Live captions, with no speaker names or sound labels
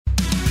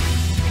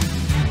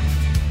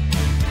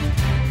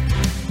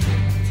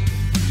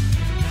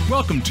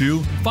Welcome to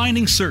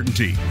Finding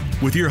Certainty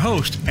with your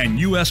host and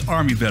U.S.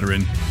 Army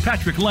veteran,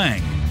 Patrick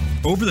Lang.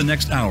 Over the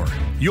next hour,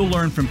 you'll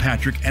learn from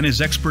Patrick and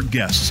his expert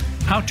guests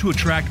how to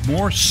attract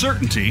more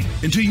certainty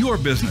into your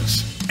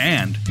business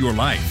and your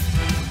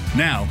life.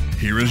 Now,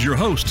 here is your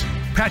host,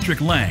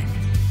 Patrick Lang.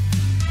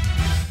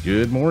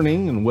 Good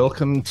morning and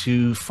welcome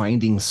to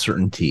Finding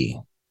Certainty,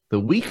 the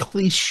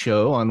weekly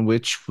show on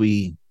which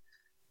we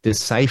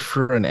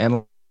decipher and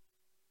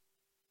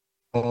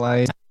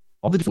analyze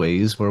all the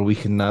ways where we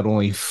can not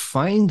only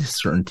find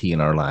certainty in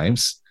our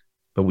lives,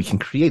 but we can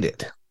create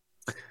it.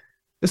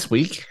 This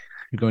week,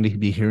 you're going to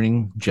be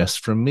hearing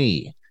just from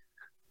me.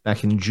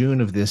 Back in June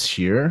of this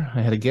year,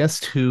 I had a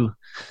guest who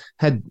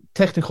had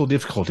technical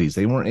difficulties.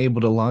 They weren't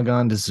able to log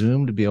on to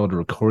Zoom to be able to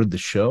record the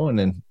show. And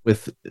then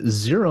with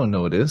zero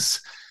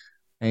notice,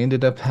 I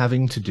ended up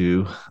having to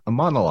do a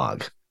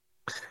monologue.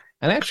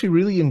 And I actually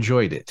really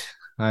enjoyed it.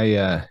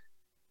 I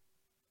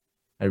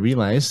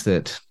realized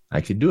that I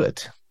could do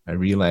it. I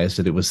realized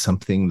that it was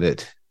something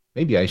that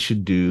maybe I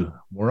should do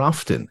more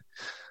often.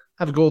 I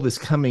have a goal this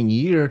coming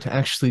year to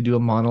actually do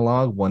a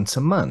monologue once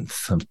a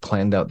month. I've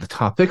planned out the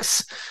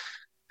topics,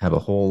 have a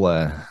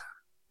whole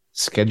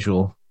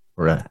schedule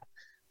or a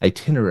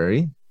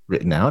itinerary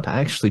written out. I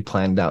actually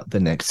planned out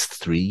the next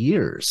 3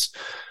 years,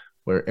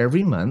 where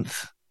every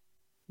month,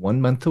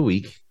 1 month a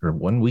week, or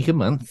 1 week a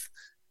month,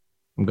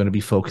 I'm going to be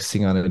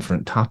focusing on a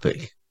different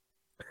topic.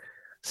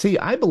 See,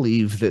 I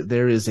believe that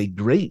there is a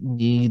great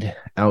need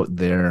out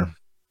there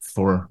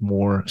for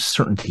more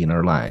certainty in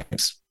our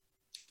lives.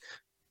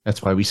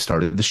 That's why we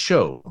started the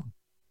show.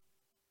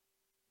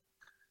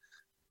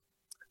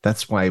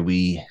 That's why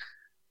we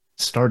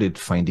started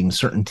Finding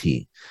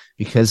Certainty,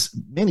 because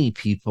many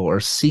people are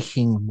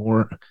seeking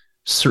more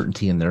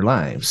certainty in their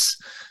lives.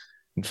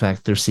 In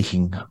fact, they're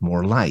seeking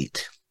more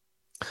light.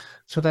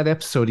 So that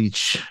episode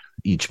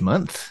each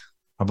month,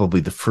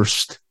 probably the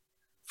first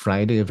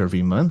Friday of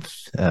every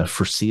month,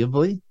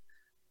 foreseeably,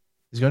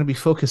 is going to be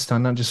focused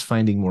on not just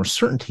finding more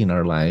certainty in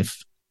our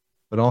life,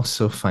 but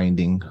also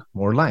finding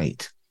more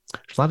light.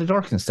 There's a lot of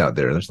darkness out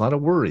there. There's a lot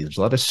of worry. There's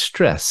a lot of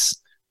stress.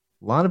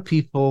 A lot of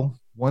people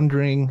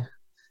wondering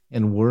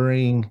and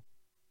worrying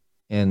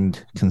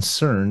and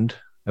concerned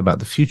about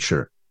the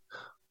future.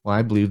 Well,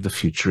 I believe the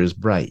future is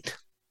bright.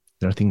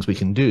 There are things we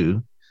can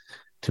do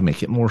to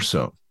make it more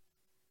so.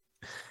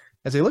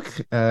 As I look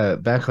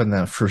back on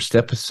that first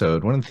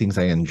episode, one of the things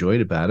I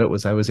enjoyed about it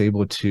was I was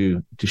able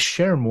to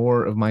share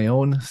more of my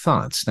own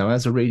thoughts. Now,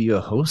 as a radio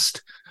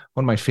host,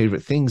 one of my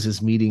favorite things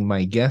is meeting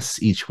my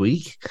guests each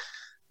week.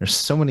 There's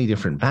so many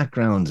different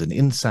backgrounds and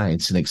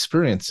insights and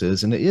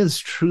experiences, and it is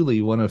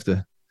truly one of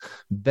the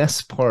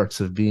best parts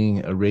of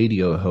being a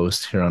radio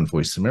host here on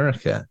Voice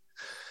America.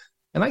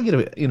 And I get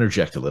to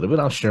interject a little bit.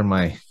 I'll share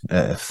my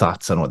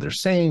thoughts on what they're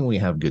saying. We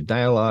have good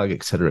dialogue,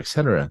 et cetera, et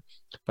cetera.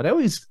 But I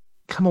always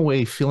come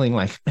away feeling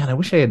like, man, I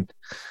wish I had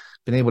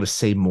been able to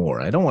say more.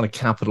 I don't want to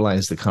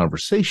capitalize the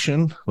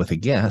conversation with a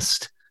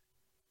guest,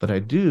 but I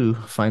do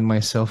find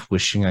myself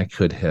wishing I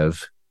could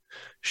have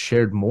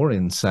shared more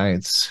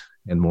insights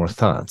and more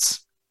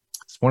thoughts.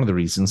 It's one of the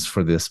reasons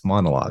for this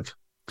monologue.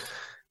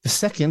 The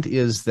second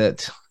is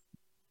that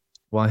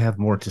while I have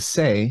more to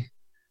say,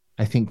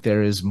 I think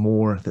there is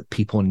more that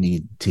people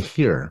need to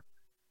hear.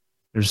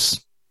 There's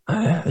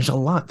a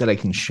lot that I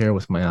can share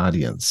with my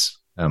audience.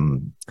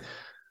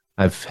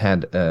 I've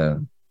had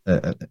an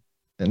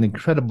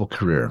incredible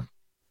career,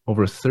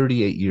 over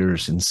 38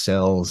 years in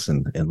sales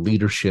and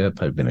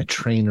leadership. I've been a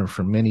trainer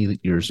for many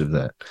years of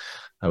that.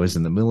 I was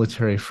in the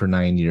military for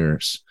 9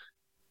 years.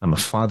 I'm a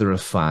father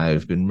of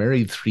 5, been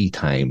married 3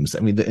 times.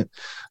 I mean,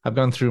 I've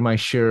gone through my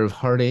share of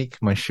heartache,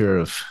 my share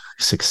of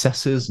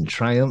successes and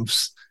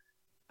triumphs.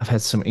 I've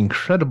had some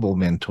incredible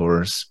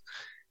mentors,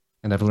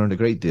 and I've learned a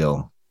great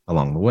deal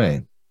along the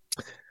way.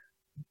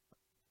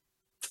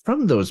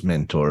 From those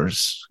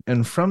mentors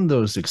and from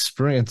those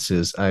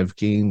experiences, I've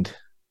gained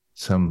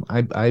some,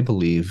 I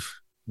believe,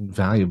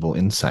 valuable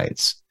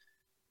insights.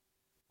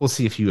 We'll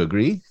see if you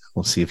agree.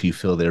 We'll see if you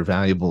feel they're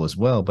valuable as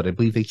well, but I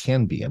believe they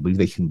can be. I believe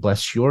they can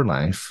bless your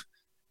life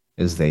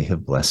as they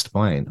have blessed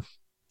mine.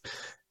 I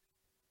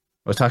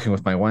was talking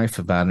with my wife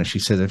about it, and she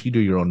said, if you do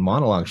your own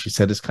monologue, she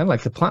said, it's kind of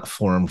like a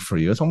platform for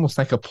you. It's almost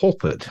like a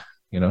pulpit.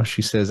 You know,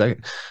 she says,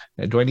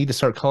 do I need to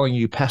start calling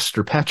you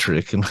Pastor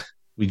Patrick? And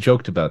we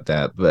joked about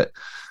that, but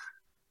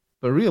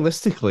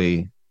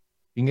realistically,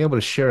 being able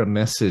to share a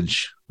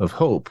message of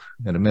hope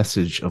and a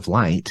message of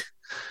light,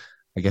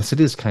 I guess it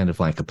is kind of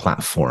like a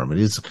platform. It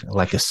is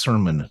like a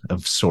sermon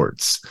of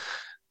sorts,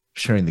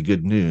 sharing the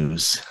good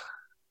news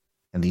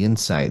and the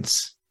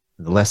insights,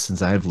 the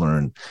lessons I've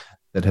learned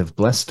that have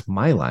blessed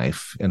my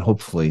life and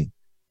hopefully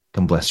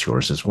can bless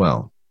yours as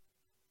well.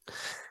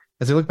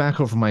 As I look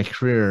back over my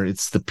career,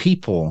 it's the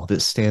people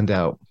that stand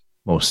out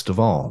most of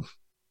all,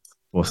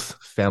 both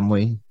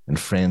family and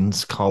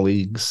friends,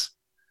 colleagues,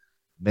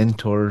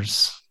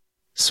 mentors,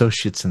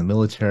 associates in the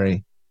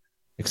military,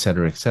 et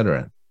cetera, et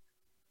cetera.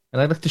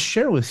 And I'd like to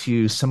share with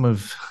you some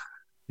of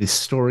the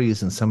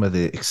stories and some of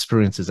the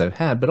experiences I've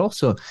had, but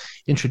also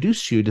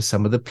introduce you to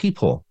some of the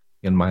people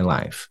in my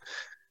life.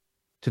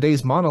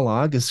 Today's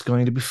monologue is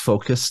going to be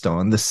focused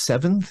on the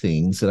 7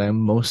 things that I'm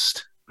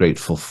most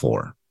grateful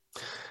for,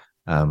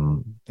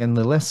 and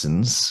the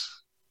lessons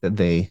that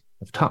they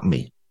have taught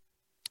me.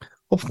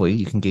 Hopefully,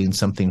 you can gain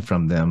something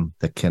from them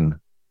that can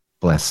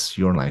bless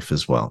your life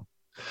as well.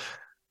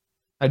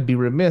 I'd be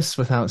remiss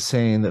without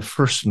saying that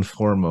first and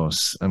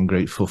foremost, I'm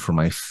grateful for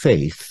my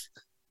faith.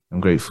 I'm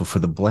grateful for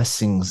the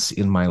blessings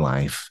in my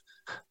life,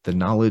 the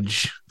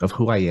knowledge of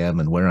who I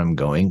am and where I'm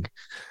going.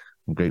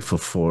 I'm grateful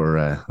for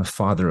a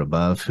Father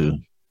above who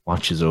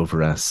watches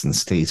over us and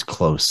stays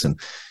close and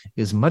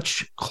is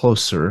much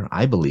closer,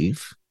 I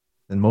believe,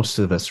 than most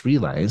of us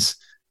realize,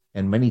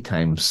 and many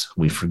times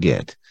we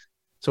forget.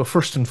 So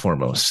first and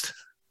foremost,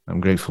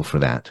 I'm grateful for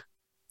that.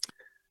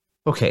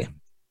 Okay.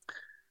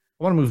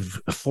 I want to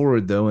move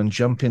forward, though, and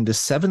jump into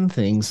 7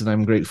 things that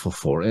I'm grateful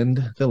for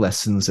and the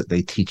lessons that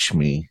they teach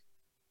me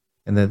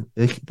and that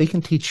they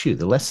can teach you,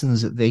 the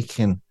lessons that they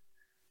can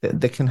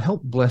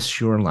help bless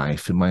your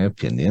life, in my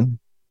opinion,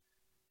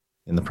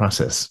 in the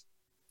process.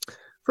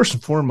 First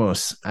and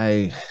foremost,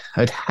 I'd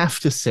have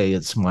to say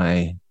it's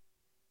my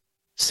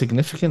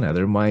significant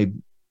other, my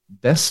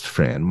best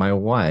friend, my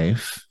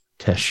wife,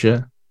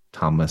 Tesha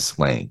Thomas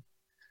Lang.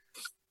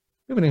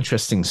 We have an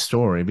interesting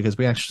story because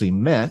we actually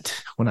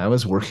met when I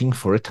was working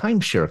for a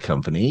timeshare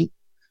company,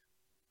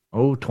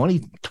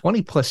 20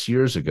 plus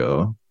years ago.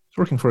 I was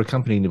working for a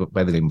company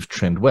by the name of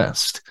Trend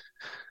West.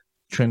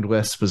 Trend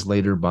West was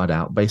later bought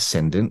out by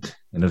Sendent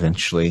and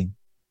eventually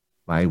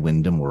by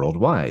Wyndham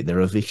Worldwide. They're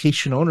a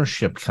vacation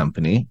ownership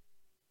company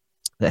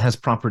that has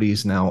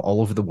properties now all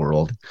over the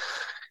world.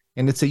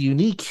 And it's a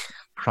unique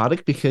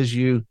product because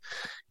you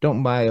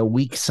don't buy a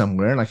week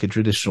somewhere like a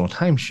traditional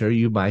timeshare.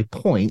 You buy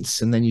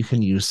points and then you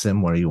can use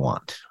them where you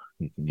want.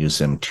 You can use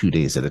them 2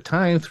 days at a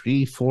time,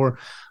 3, 4,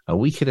 a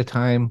week at a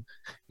time.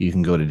 You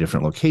can go to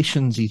different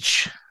locations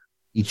each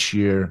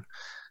year.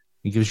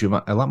 It gives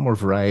you a lot more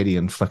variety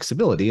and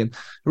flexibility. And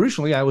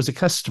originally I was a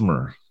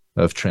customer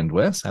of Trend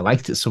West. I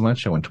liked it so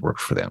much I went to work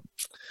for them.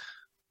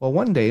 Well,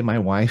 one day my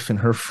wife and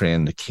her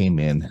friend came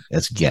in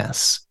as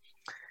guests,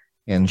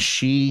 and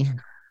she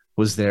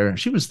was there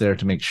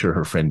to make sure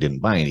her friend didn't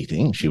buy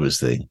anything. She was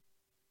the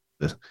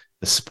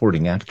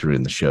supporting actor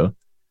in the show.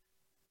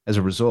 As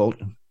a result,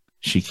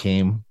 she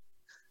came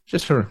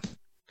just for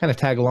kind of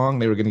tag along.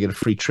 They were going to get a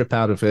free trip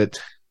out of it.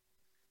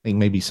 I think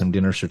maybe some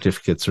dinner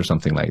certificates or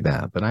something like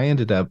that. But I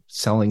ended up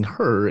selling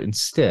her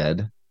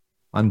instead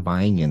on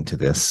buying into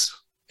this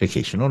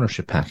vacation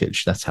ownership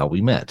package. That's how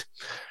we met.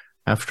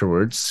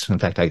 Afterwards, in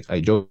fact, I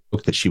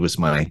joked that she was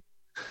my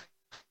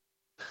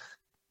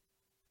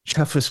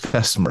toughest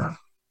customer.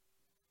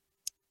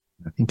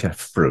 I think I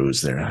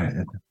froze there.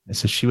 I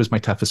said she was my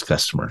toughest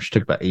customer. She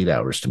took about 8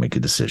 hours to make a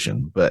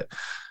decision. But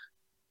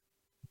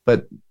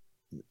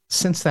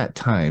since that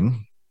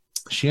time,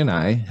 she and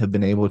I have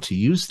been able to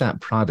use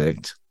that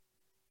product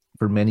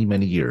for many,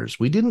 many years.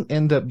 We didn't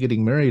end up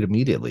getting married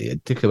immediately.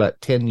 It took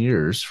about 10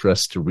 years for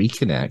us to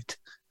reconnect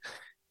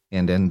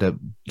and end up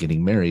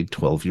getting married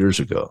 12 years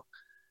ago.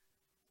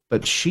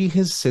 But she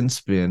has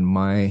since been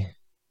my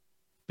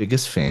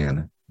biggest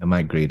fan and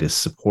my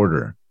greatest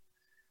supporter.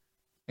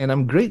 And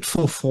I'm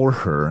grateful for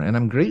her, and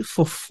I'm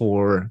grateful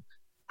for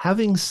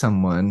having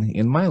someone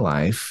in my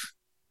life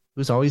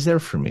who's always there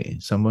for me,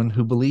 someone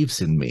who believes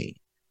in me,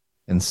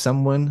 and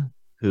someone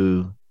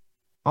who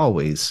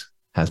always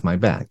has my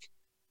back.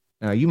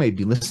 Now, you may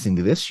be listening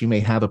to this. You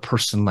may have a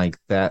person like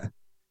that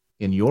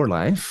in your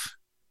life,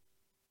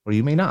 or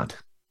you may not.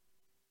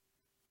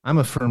 I'm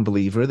a firm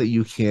believer that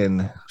you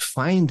can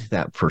find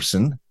that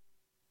person.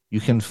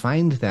 You can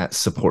find that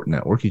support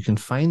network. You can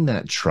find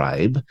that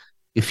tribe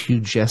if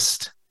you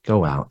just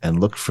go out and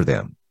look for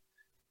them.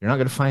 You're not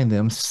going to find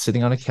them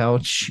sitting on a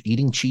couch,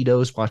 eating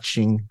Cheetos,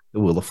 watching The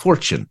Wheel of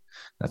Fortune.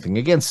 Nothing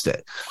against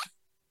it.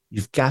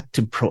 You've got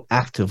to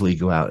proactively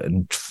go out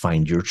and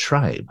find your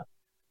tribe.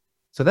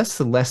 So that's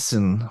the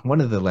lesson,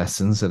 one of the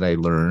lessons that I've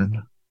learned,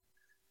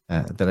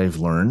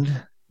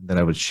 that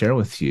I would share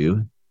with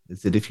you,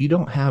 is that if you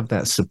don't have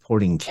that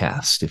supporting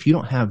cast, if you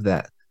don't have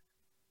that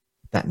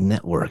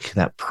network,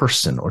 that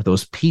person or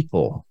those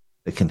people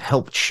that can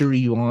help cheer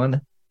you on,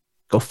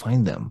 go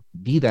find them.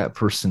 Be that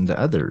person to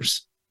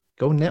others.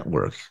 Go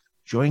network,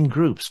 join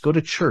groups, go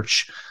to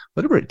church,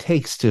 whatever it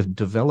takes to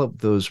develop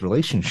those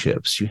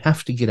relationships. You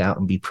have to get out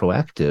and be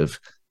proactive.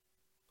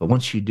 But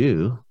once you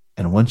do,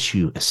 and once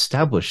you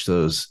establish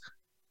those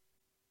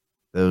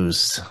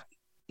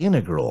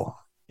integral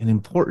and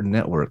important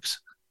networks,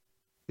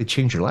 they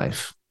change your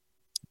life.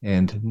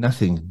 And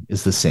nothing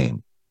is the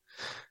same.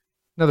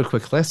 Another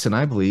quick lesson,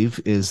 I believe,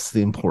 is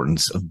the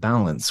importance of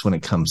balance when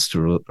it comes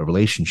to a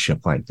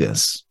relationship like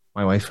this.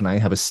 My wife and I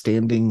have a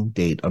standing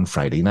date on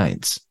Friday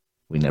nights.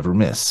 We never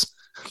miss.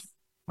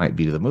 Might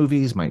be to the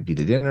movies, might be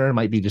to dinner,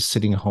 might be just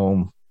sitting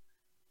home,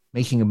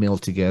 making a meal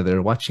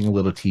together, watching a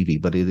little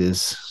TV, but it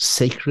is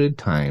sacred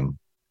time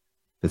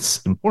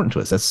that's important to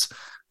us. That's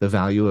the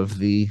value of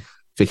the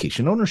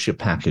vacation ownership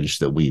package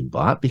that we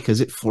bought, because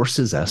it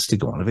forces us to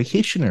go on a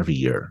vacation every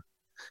year.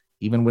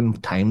 Even when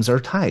times are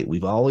tight,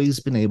 we've always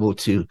been able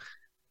to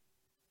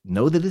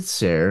know that it's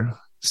there,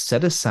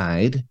 set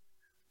aside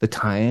the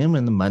time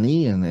and the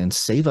money and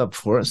save up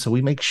for it, so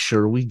we make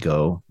sure we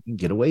go and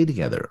get away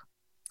together.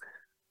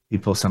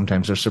 People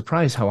sometimes are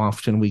surprised how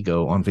often we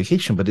go on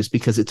vacation, but it's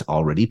because it's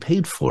already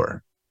paid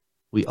for.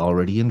 We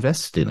already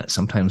invested in it.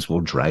 Sometimes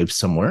we'll drive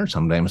somewhere.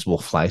 Sometimes we'll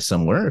fly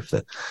somewhere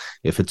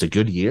if it's a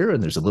good year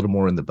and there's a little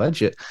more in the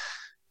budget.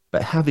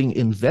 But having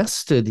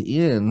invested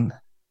in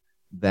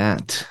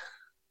that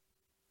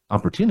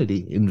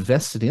opportunity,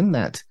 invested in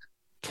that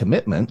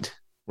commitment,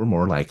 we're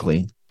more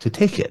likely to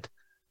take it.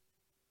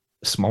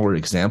 A smaller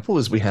example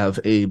is we have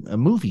a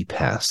movie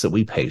pass that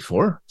we pay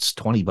for. It's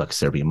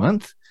 $20 every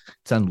month.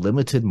 It's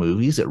unlimited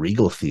movies at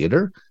Regal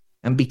Theater.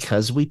 And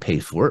because we pay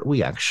for it,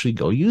 we actually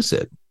go use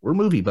it. We're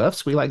movie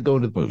buffs. We like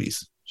going to the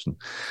movies.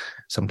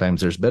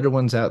 Sometimes there's better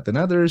ones out than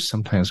others.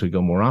 Sometimes we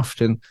go more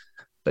often.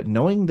 But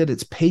knowing that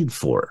it's paid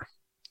for,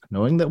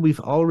 knowing that we've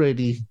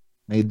already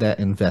made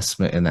that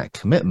investment and that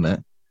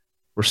commitment,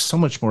 we're so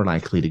much more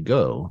likely to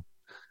go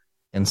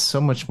and so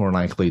much more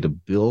likely to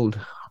build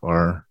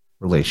our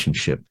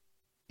relationship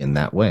in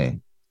that way.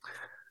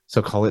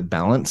 So call it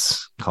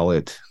balance, call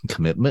it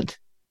commitment,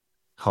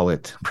 call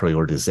it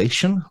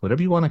prioritization,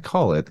 whatever you want to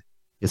call it,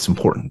 it's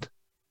important.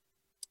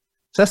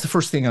 So that's the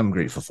first thing I'm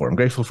grateful for. I'm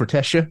grateful for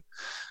Tesha.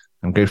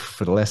 I'm grateful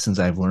for the lessons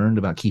I've learned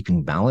about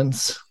keeping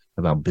balance,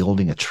 about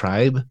building a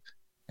tribe.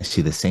 I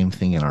see the same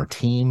thing in our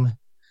team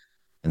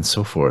and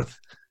so forth.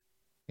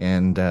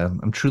 And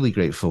I'm truly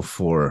grateful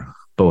for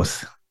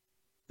both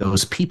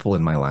those people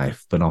in my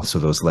life, but also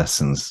those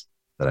lessons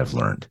that I've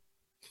learned.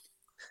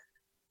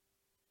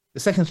 The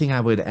second thing I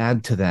would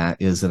add to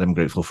that is that I'm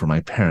grateful for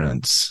my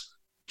parents,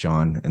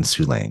 John and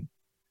Sue Lane.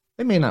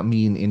 They may not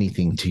mean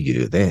anything to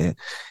you.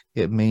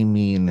 It may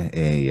mean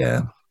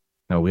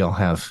we all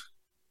have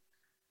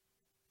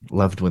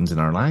loved ones in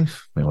our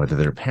life, whether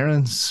they're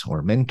parents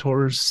or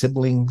mentors,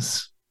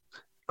 siblings,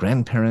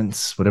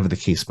 grandparents, whatever the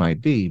case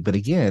might be. But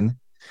again,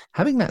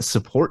 having that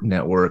support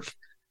network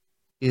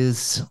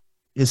is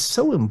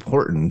so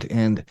important.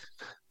 And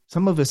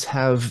some of us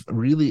have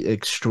really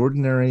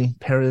extraordinary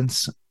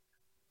parents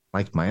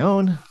like my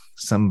own.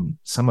 Some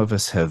of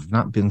us have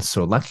not been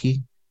so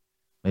lucky.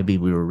 Maybe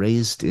we were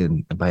raised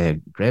by a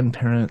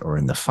grandparent or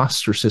in the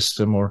foster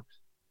system, or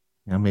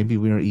maybe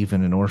we were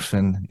even an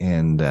orphan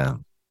and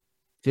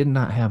did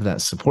not have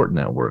that support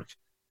network.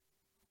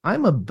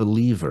 I'm a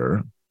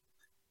believer,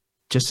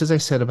 just as I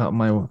said about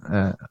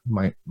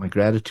my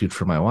gratitude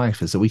for my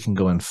wife, is that we can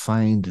go and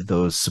find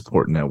those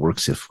support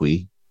networks if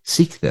we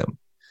seek them.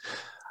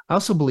 I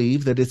also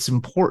believe that it's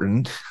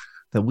important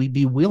that we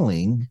be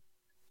willing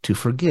to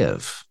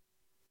forgive.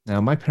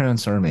 Now, my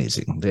parents are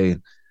amazing.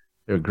 They're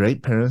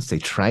great parents. They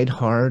tried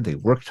hard. They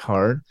worked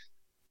hard.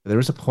 There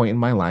was a point in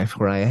my life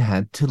where I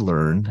had to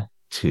learn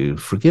to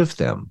forgive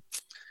them.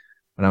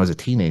 When I was a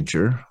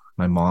teenager,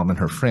 my mom and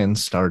her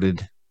friends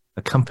started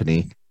a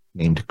company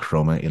named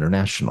Chroma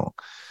International.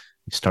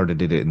 We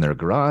started it in their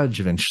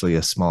garage, eventually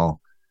a small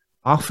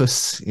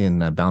office in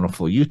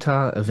Bountiful,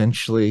 Utah,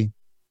 eventually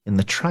in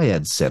the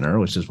Triad Center,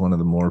 which is one of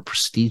the more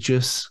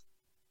prestigious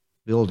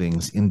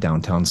buildings in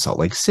downtown Salt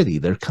Lake City.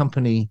 Their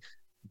company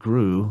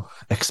grew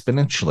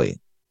exponentially.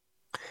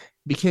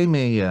 Became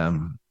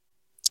a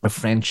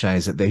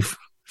franchise that they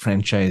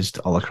franchised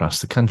all across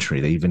the country.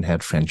 They even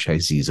had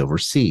franchisees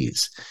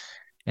overseas.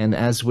 And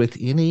as with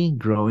any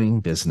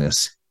growing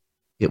business,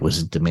 it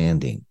was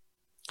demanding.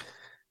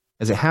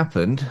 As it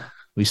happened,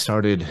 we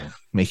started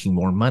making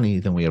more money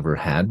than we ever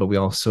had, but we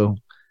also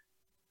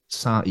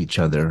saw each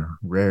other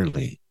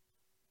rarely.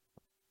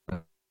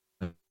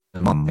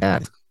 Mom and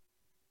Dad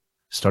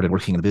started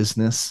working in the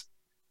business,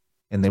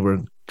 and they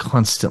were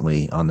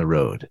constantly on the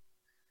road.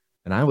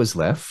 And I was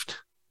left,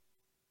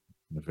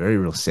 in a very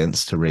real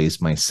sense, to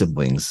raise my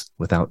siblings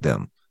without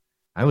them.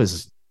 I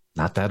was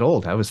not that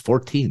old. I was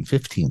 14,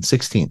 15,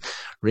 16,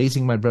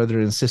 raising my brother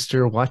and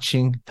sister,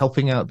 watching,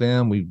 helping out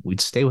them. We'd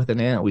stay with an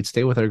aunt. We'd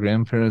stay with our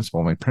grandparents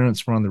while my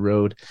parents were on the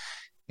road.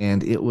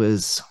 And it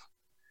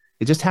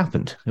just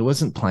happened. It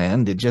wasn't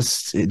planned. It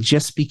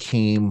just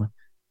became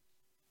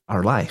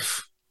our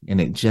life,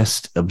 and it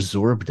just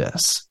absorbed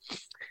us.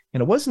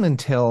 And it wasn't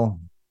until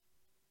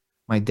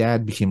my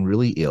dad became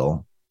really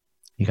ill.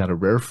 He got a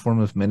rare form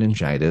of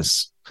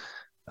meningitis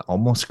that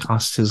almost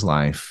cost his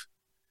life,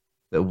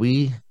 that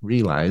we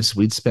realized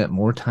we'd spent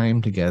more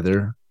time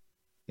together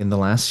in the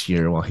last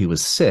year while he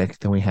was sick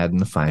than we had in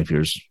the 5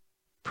 years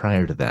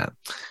prior to that.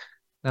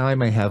 Now, I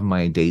may have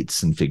my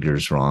dates and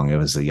figures wrong. I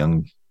was a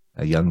young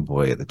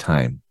boy at the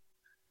time.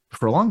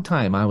 For a long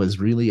time, I was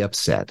really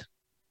upset.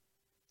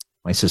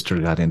 My sister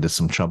got into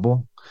some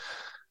trouble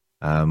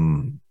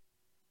and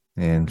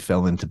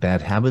fell into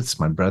bad habits.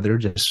 My brother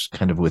just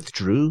kind of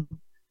withdrew.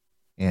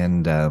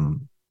 And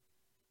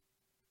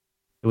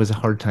it was a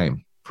hard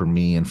time for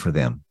me and for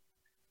them.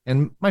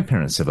 And my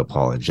parents have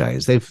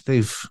apologized. They've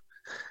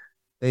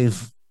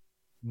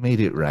made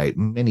it right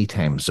many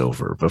times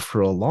over. But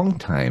for a long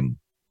time,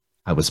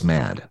 I was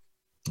mad.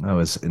 I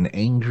was an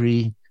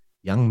angry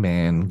young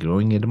man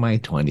going into my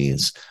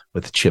 20s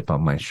with a chip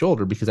on my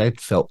shoulder because I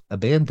felt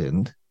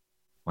abandoned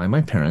by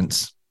my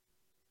parents,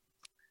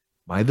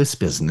 by this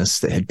business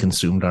that had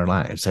consumed our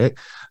lives. I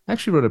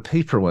actually wrote a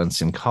paper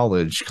once in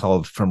college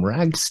called From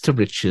Rags to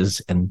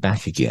Riches and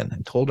Back Again,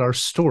 and told our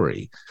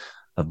story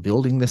of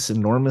building this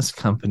enormous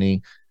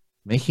company,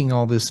 making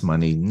all this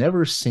money,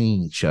 never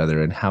seeing each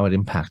other, and how it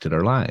impacted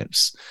our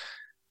lives.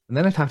 And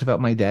then I talked about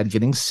my dad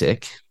getting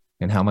sick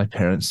and how my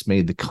parents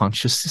made the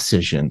conscious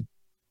decision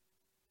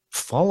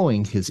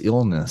following his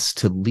illness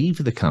to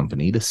leave the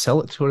company, to sell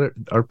it to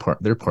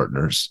their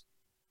partners,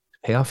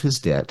 pay off his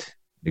debt,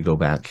 to go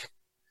back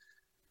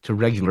to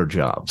regular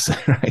jobs,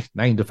 right?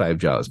 9-to-5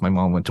 jobs. My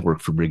mom went to work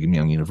for Brigham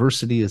Young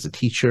University as a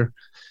teacher,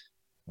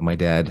 and my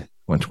dad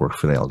went to work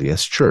for the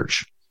LDS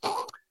Church.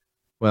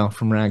 Well,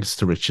 From Rags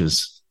to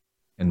Riches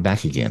and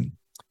Back Again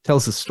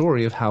tells the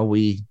story of how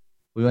we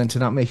went to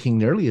not making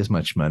nearly as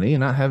much money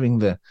and not having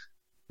the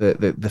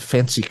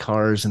fancy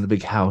cars and the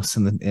big house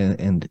and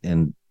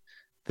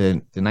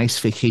the nice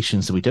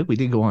vacations that we took. We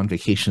did go on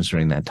vacations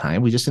during that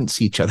time. We just didn't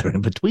see each other in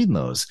between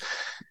those.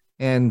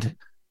 And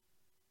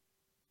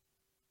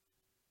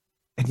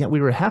yet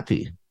we were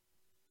happy.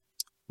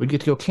 We'd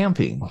get to go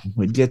camping.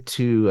 We'd get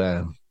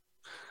to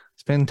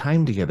spend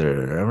time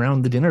together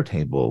around the dinner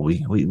table.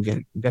 We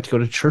got to go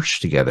to church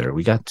together.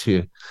 We got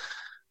to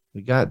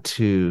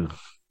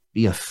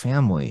be a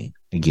family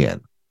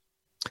again.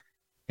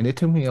 And it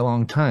took me a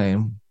long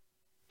time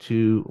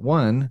to,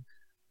 one,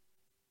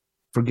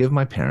 forgive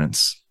my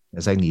parents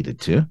as I needed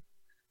to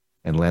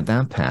and let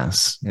that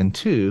pass. And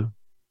two,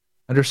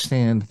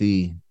 understand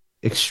the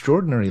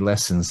extraordinary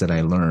lessons that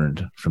I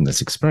learned from this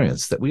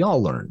experience, that we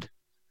all learned.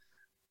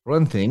 For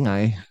one thing,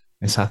 I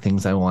saw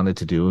things I wanted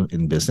to do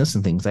in business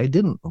and things I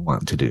didn't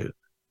want to do.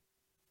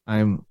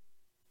 I'm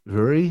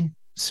very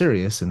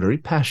serious and very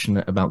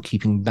passionate about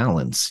keeping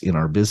balance in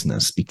our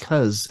business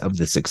because of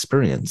this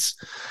experience.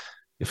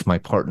 If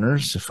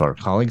our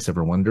colleagues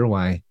ever wonder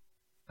why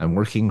I'm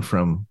working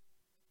from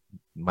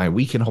my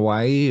week in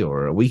Hawaii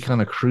or a week on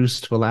a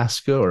cruise to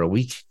Alaska or a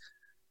week,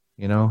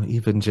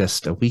 even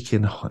just a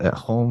weekend at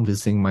home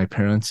visiting my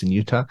parents in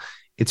Utah,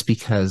 it's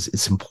because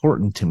it's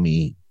important to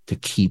me to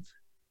keep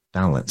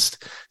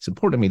balanced. It's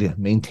important to me to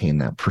maintain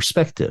that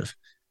perspective.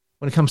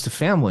 When it comes to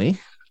family,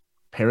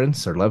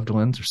 parents or loved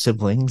ones or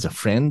siblings, a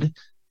friend,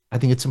 I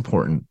think it's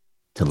important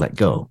to let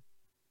go.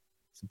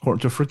 It's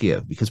important to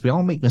forgive because we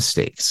all make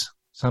mistakes,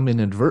 some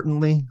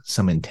inadvertently,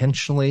 some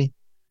intentionally.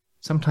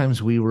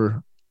 Sometimes we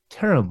were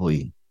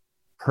terribly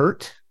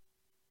hurt,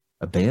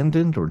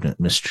 abandoned, or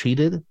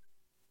mistreated.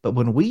 But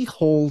when we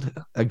hold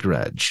a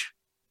grudge,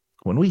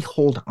 when we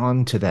hold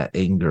on to that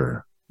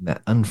anger,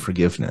 that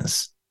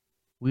unforgiveness,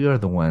 we are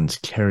the ones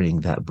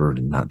carrying that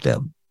burden, not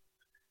them.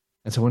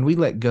 And so when we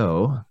let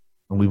go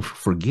and we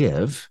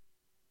forgive,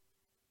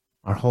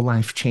 our whole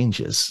life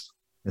changes.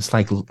 It's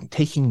like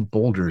taking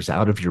boulders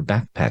out of your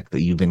backpack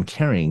that you've been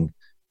carrying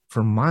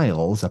for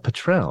miles up a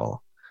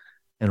trail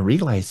and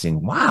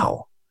realizing,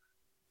 wow,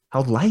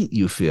 how light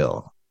you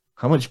feel,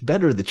 how much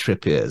better the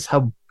trip is,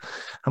 how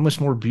much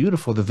more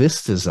beautiful the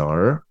vistas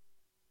are,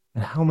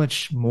 and how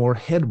much more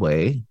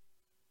headway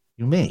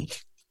you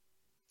make.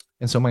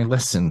 And so my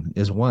lesson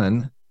is,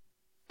 one,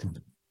 to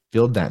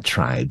build that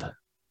tribe,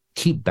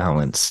 keep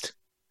balanced,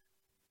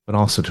 but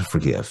also to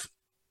forgive.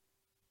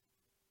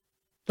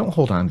 Don't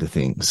hold on to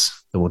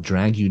things that will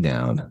drag you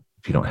down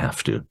if you don't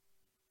have to.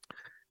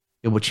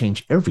 It will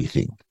change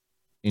everything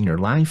in your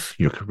life,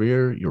 your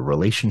career, your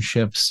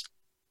relationships,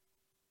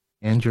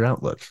 and your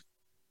outlook.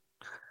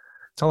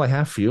 That's all I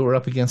have for you. We're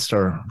up against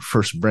our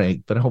first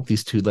break, but I hope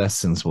these 2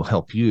 lessons will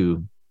help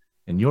you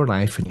in your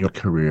life and your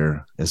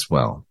career as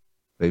well.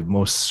 They've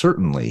most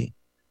certainly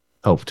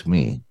helped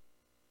me.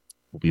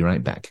 We'll be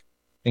right back.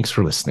 Thanks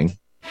for listening.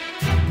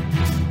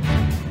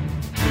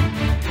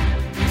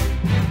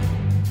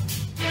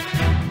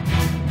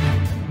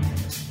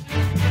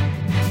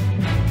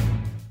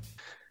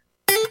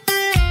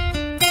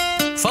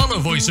 Follow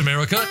Voice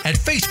America at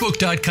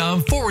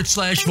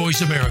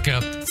Facebook.com/Voice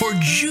America for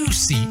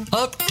juicy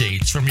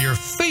updates from your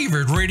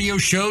favorite radio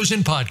shows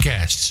and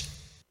podcasts.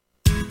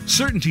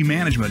 Certainty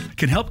Management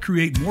can help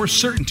create more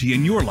certainty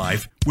in your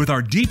life with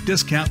our deep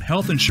discount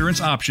health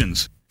insurance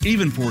options,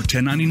 even for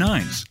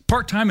 1099s,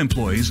 part-time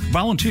employees,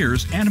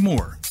 volunteers, and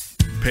more.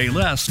 Pay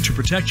less to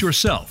protect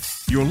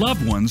yourself, your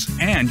loved ones,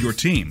 and your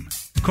team.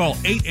 Call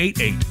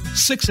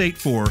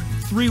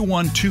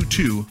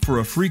 888-684-3122 for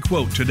a free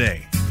quote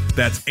today.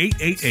 That's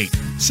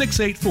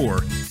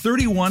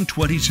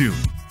 888-684-3122.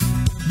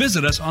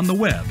 Visit us on the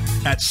web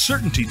at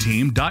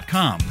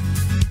CertaintyTeam.com.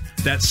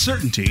 That's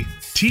Certainty,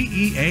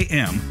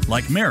 TEAM,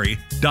 like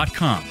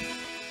Mary.com.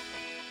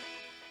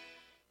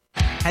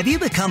 Have you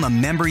become a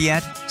member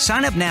yet?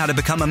 Sign up now to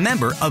become a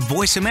member of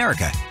Voice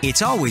America.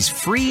 It's always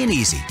free and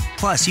easy.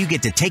 Plus, you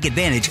get to take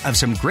advantage of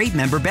some great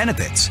member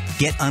benefits.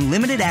 Get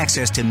unlimited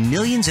access to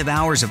millions of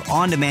hours of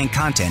on-demand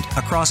content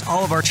across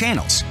all of our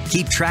channels.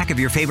 Keep track of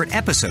your favorite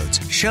episodes,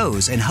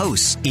 shows, and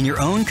hosts in your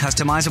own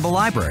customizable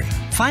library.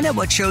 Find out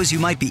what shows you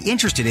might be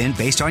interested in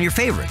based on your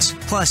favorites.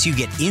 Plus, you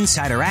get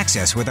insider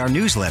access with our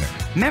newsletter.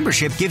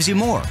 Membership gives you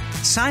more.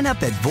 Sign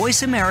up at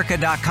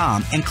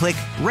voiceamerica.com and click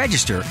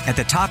Register at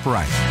the top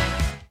right.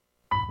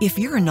 If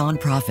you're a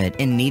nonprofit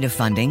in need of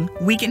funding,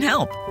 we can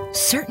help.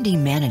 Certainty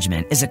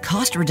Management is a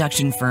cost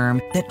reduction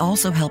firm that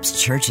also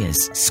helps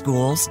churches,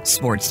 schools,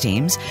 sports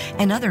teams,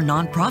 and other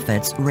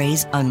nonprofits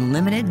raise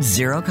unlimited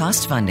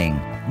zero-cost funding.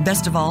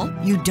 Best of all,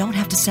 you don't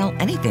have to sell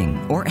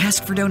anything or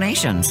ask for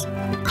donations.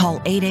 Call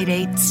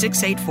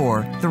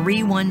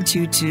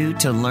 888-684-3122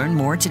 to learn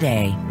more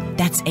today.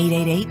 That's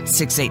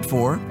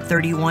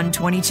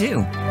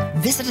 888-684-3122.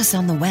 Visit us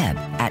on the web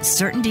at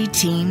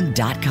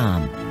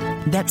CertaintyTeam.com.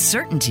 That's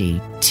Certainty,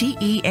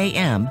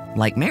 Team,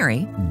 like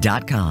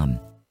Mary.com.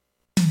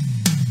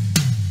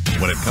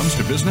 When it comes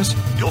to business,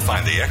 you'll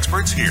find the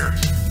experts here.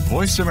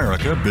 Voice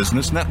America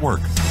Business Network.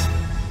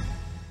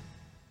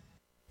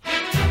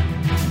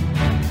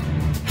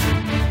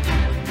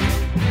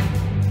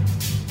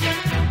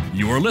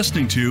 You are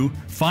listening to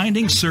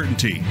Finding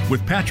Certainty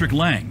with Patrick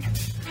Lang.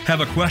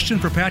 Have a question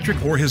for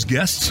Patrick or his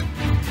guests?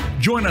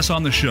 Join us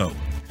on the show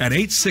at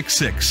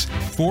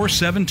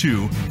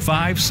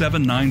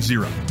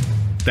 866-472-5790.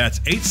 That's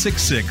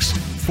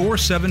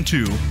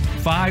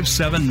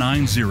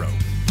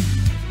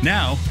 866-472-5790.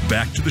 Now,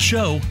 back to the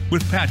show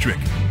with Patrick.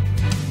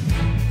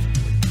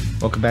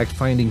 Welcome back to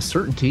Finding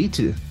Certainty.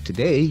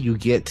 Today, you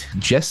get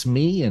just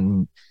me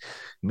and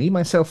me,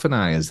 myself, and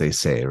I, as they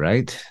say,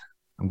 right?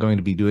 I'm going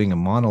to be doing a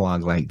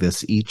monologue like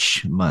this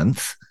each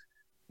month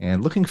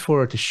and looking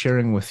forward to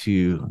sharing with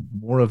you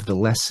more of the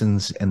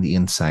lessons and the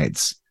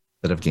insights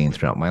that I've gained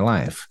throughout my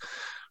life.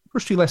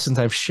 First few lessons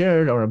I've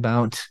shared are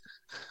about,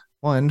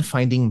 one,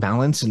 finding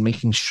balance and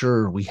making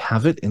sure we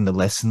have it in the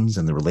lessons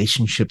and the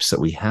relationships that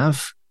we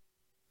have,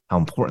 how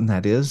important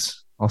that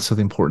is. Also,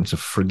 the importance of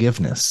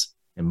forgiveness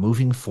and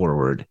moving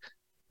forward,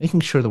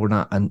 making sure that we're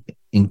not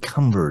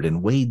encumbered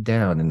and weighed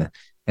down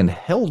and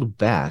held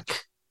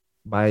back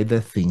by the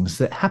things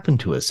that happen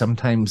to us.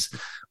 Sometimes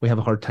we have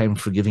a hard time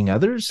forgiving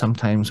others.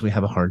 Sometimes we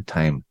have a hard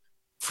time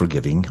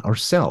forgiving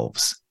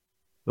ourselves.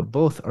 But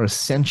both are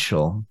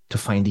essential to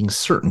finding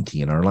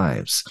certainty in our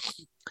lives.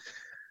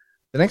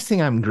 The next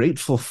thing I'm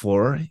grateful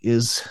for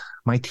is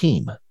my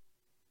team.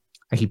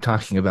 I keep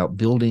talking about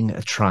building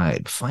a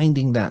tribe,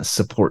 finding that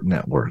support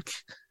network,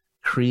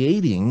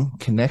 creating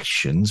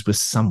connections with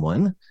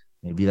someone,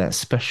 maybe that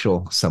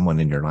special someone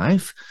in your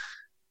life,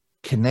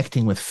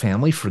 connecting with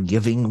family,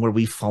 forgiving where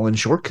we've fallen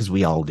short, because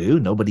we all do.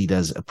 Nobody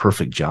does a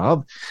perfect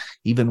job.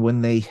 Even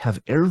when they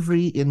have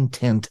every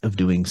intent of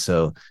doing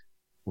so,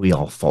 we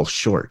all fall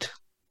short.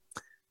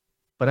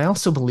 But I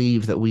also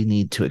believe that we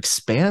need to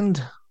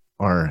expand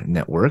our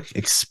network,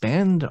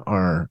 expand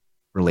our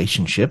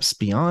relationships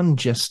beyond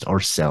just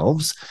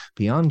ourselves,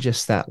 beyond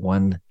just that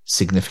one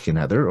significant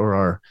other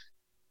or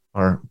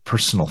our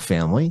personal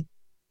family.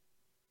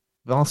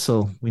 But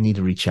also, we need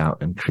to reach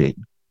out and create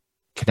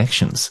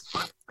connections.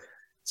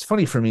 It's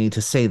funny for me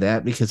to say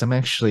that because I'm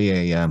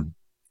actually I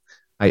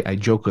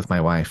joke with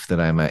my wife that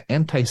I'm an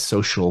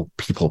antisocial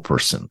people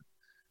person.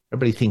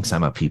 Everybody thinks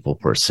I'm a people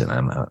person.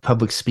 I'm a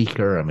public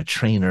speaker. I'm a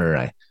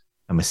trainer.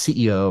 I'm a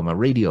CEO. I'm a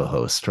radio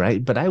host,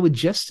 right? But I would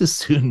just as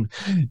soon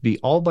be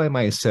all by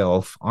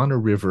myself on a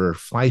river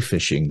fly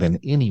fishing than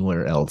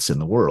anywhere else in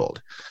the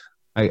world.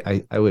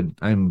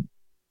 I'm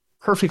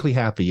perfectly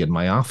happy in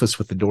my office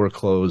with the door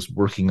closed,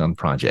 working on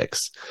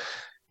projects.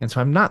 And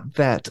so I'm not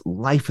that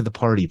life of the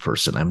party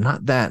person. I'm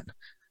not that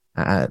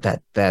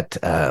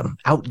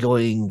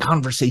outgoing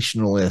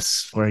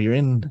conversationalist where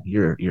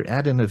you're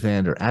at an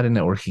event or at a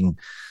networking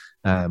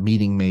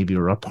meeting maybe,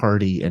 or a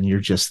party, and you're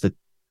just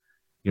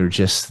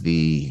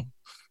the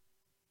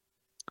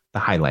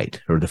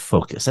highlight or the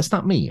focus. That's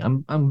not me.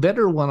 I'm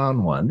better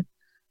one-on-one.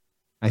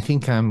 I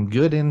think I'm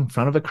good in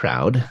front of a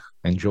crowd.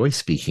 I enjoy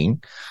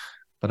speaking,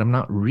 but I'm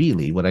not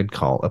really what I'd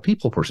call a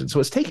people person. So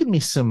it's taken me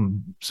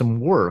some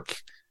work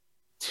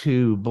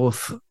to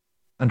both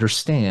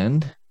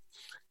understand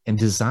and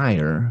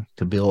desire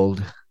to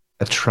build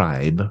a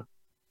tribe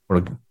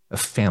or a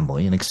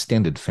family, an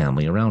extended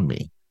family around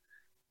me.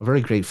 I'm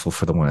very grateful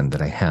for the one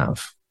that I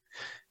have.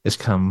 It's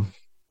come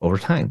over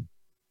time,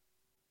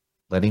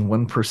 letting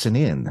one person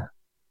in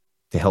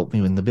to help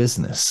me in the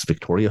business.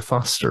 Victoria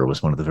Foster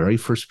was one of the very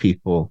first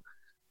people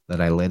that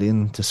I let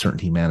into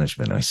Certainty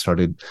Management. I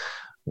started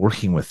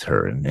working with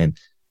her, and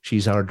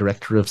she's our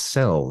director of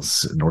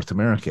sales in North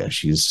America.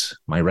 She's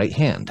my right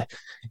hand,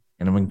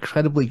 and I'm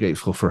incredibly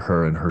grateful for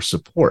her and her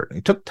support.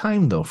 It took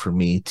time, though, for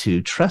me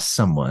to trust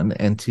someone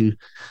and to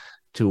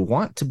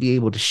want to be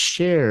able to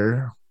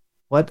share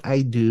what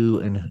I do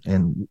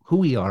and who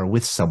we are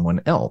with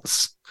someone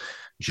else.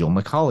 Jill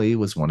McCauley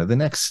was one of the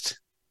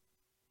next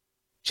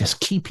just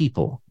key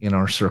people in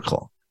our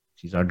circle.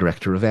 She's our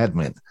director of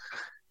admin.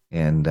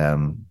 And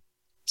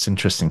it's an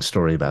interesting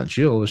story about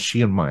Jill.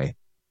 She and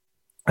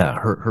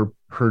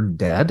her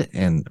dad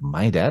and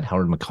my dad,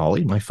 Howard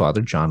McCauley, my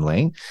father, John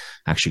Lang,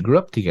 actually grew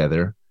up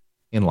together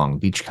in Long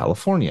Beach,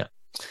 California.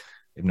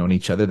 They've known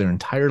each other their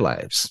entire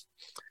lives.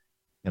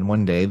 And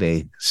one day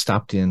they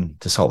stopped in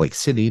to Salt Lake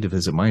City to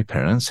visit my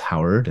parents,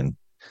 Howard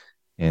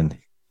and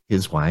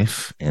his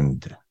wife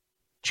and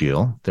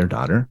Jill, their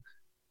daughter.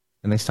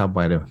 And they stopped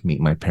by to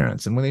meet my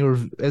parents. And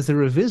as they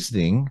were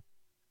visiting,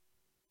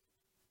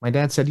 my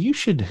dad said, you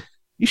should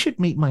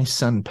meet my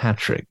son,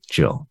 Patrick,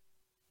 Jill.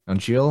 Now,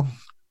 Jill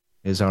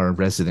is our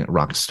resident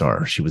rock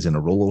star. She was in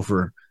a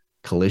rollover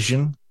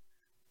collision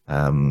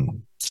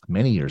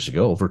many years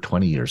ago, over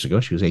 20 years ago.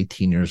 She was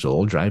 18 years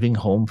old, driving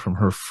home from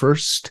her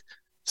first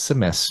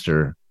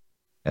semester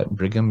at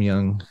Brigham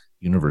Young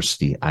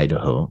University,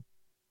 Idaho.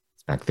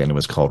 Back then it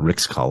was called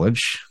Ricks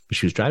College. But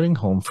she was driving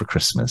home for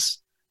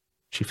Christmas.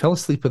 She fell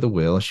asleep at the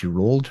wheel. She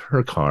rolled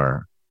her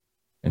car,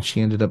 and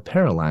she ended up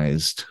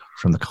paralyzed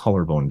from the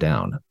collarbone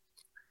down.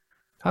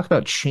 Talk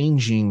about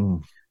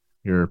changing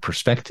your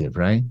perspective,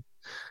 right?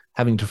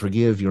 Having to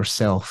forgive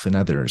yourself and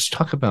others.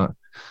 Talk about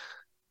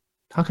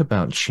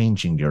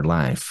changing your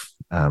life.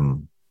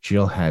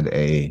 Jill had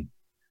an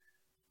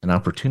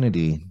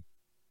opportunity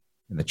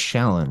and a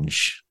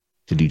challenge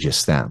to do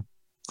just that.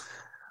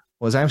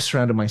 Well, as I've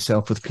surrounded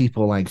myself with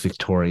people like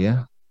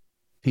Victoria,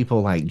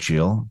 people like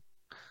Jill,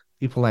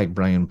 people like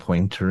Brian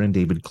Pointer and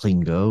David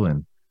Klingo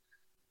and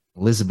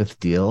Elizabeth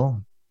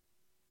Dill,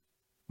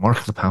 Mark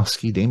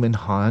Lepowski, Damon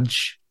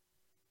Hodge,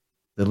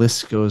 the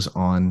list goes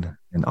on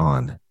and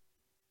on.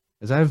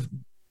 As I've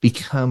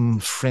become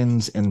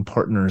friends and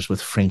partners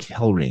with Frank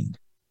Hellring,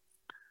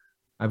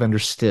 I've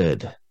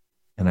understood,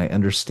 and I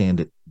understand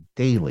it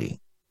daily,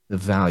 the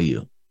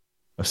value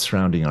of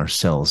surrounding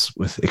ourselves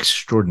with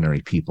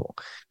extraordinary people,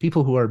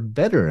 people who are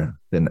better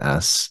than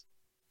us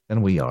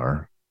than we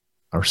are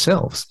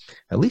ourselves,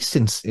 at least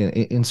in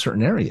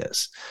certain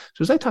areas.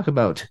 So as I talk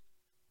about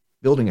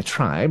building a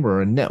tribe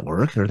or a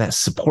network or that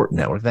support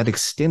network, that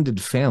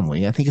extended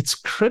family, I think it's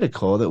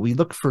critical that we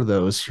look for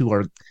those who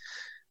are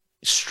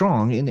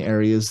strong in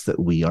areas that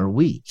we are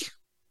weak.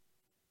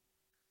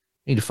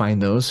 We need to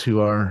find those who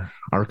are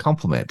our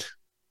complement.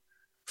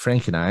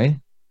 Frank and I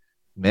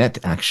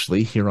met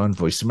actually here on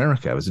Voice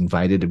America. I was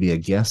invited to be a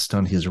guest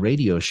on his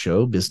radio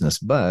show, Business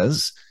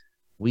Buzz.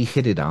 We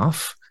hit it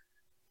off.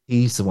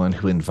 He's the one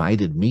who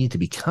invited me to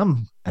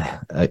become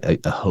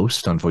a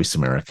host on Voice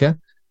America.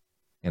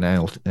 And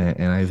I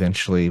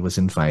eventually was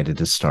invited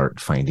to start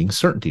Finding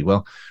Certainty.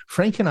 Well,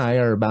 Frank and I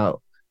are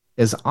about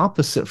as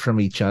opposite from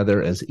each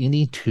other as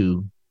any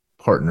two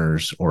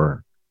partners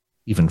or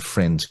even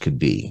friends could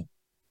be.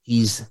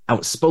 He's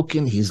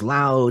outspoken, he's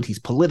loud, he's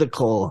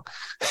political.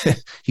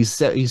 He's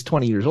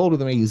 20 years older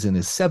than me, he's in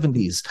his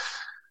 70s.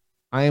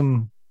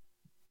 I'm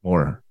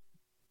more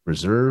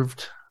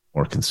reserved,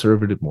 more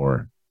conservative,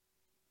 more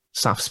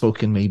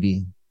soft-spoken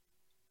maybe,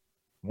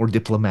 more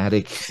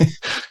diplomatic.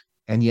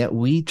 And yet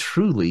we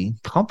truly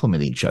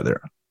complement each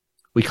other.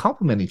 We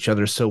complement each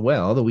other so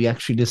well that we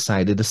actually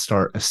decided to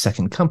start a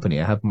second company.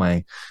 I have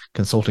my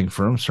consulting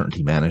firm,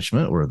 Certainty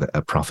Management. We're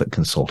a profit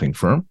consulting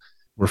firm.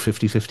 We're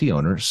 50-50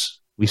 owners.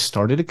 We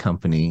started a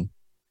company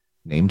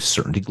named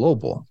Certainty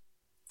Global.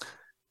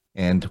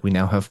 And we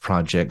now have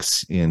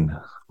projects in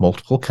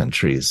multiple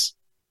countries,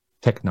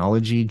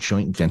 technology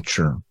joint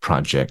venture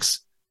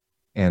projects.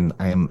 And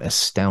I am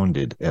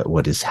astounded at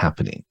what is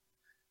happening.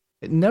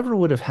 It never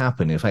would have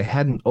happened if I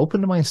hadn't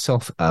opened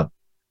myself up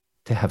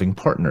to having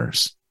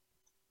partners.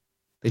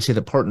 They say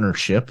the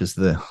partnership is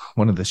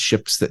one of the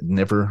ships that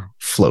never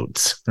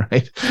floats,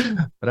 right?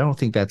 But I don't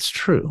think that's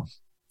true.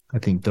 I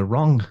think the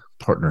wrong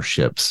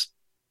partnerships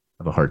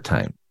have a hard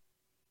time,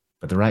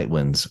 but the right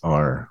ones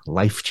are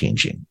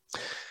life-changing.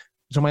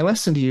 So my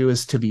lesson to you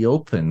is to be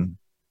open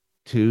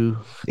to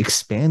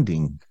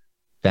expanding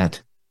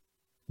that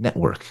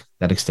network,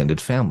 that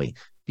extended family,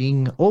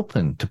 being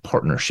open to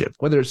partnership,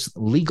 whether it's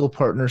legal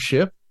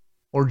partnership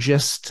or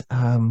just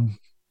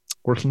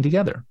working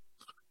together,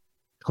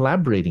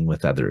 collaborating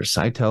with others.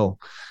 I tell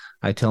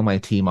my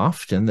team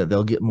often that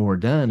they'll get more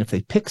done if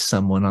they pick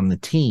someone on the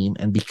team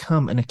and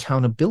become an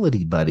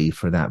accountability buddy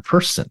for that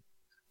person,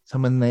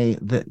 someone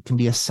that can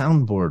be a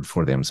soundboard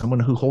for them, someone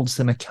who holds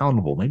them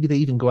accountable. Maybe they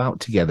even go out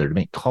together to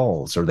make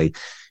calls, or they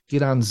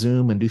get on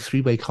Zoom and do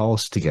 3-way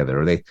calls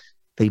together, or they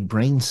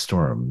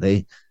brainstorm.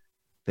 They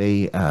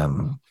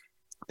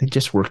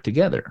just work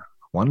together.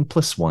 1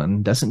 +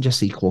 1 doesn't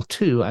just equal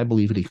 2. I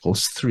believe it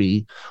equals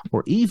 3.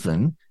 Or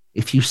even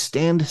if you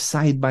stand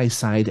side by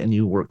side and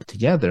you work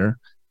together,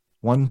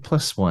 1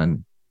 +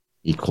 1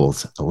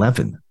 equals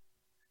 11.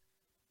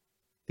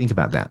 Think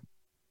about that.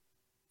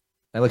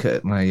 I look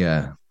at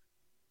my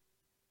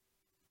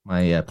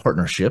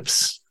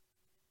partnerships.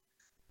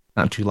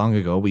 Not too long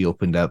ago, we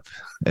opened up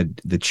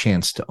the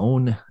chance to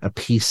own a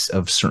piece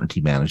of Certainty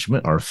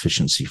Management, our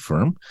efficiency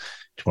firm,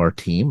 to our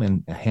team,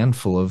 and a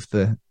handful of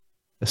the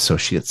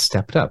associates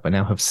stepped up. I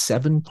now have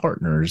 7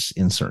 partners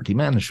in Certainty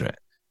Management.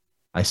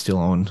 I still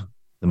own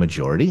the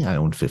majority. I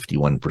own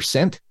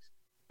 51%,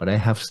 but I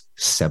have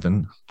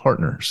 7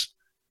 partners.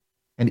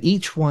 And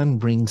each one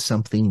brings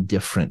something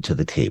different to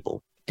the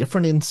table.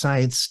 Different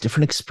insights,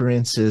 different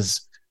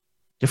experiences,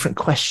 different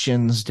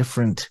questions,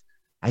 different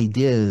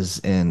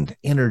ideas and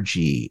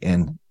energy.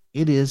 And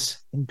it is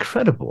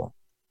incredible.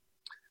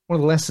 One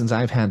of the lessons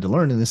I've had to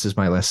learn, and this is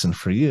my lesson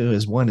for you,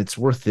 is one, it's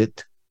worth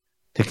it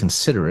to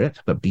consider it,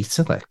 but be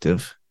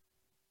selective.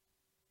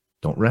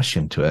 Don't rush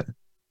into it.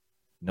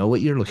 Know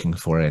what you're looking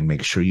for and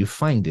make sure you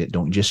find it.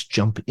 Don't just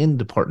jump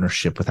into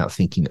partnership without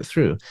thinking it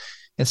through.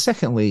 And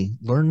secondly,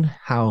 learn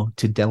how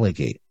to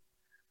delegate.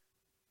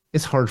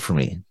 It's hard for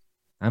me.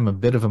 I'm a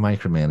bit of a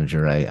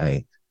micromanager.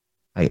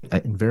 I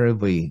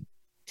invariably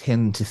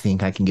tend to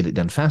think I can get it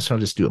done faster. I'll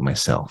just do it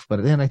myself.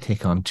 But then I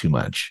take on too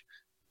much.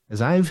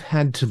 As I've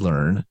had to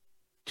learn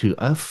to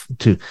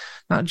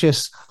not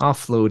just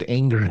offload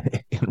anger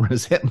and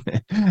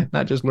resentment,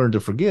 not just learn to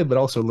forgive, but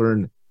also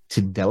learn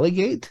to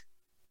delegate,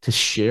 to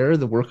share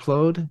the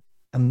workload,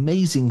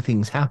 amazing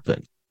things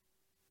happen.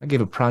 I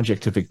gave a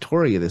project to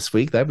Victoria this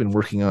week that I've been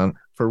working on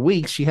for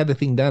weeks. She had the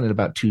thing done in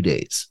about 2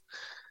 days.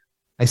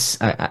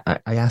 I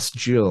asked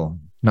Jill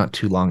not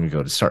too long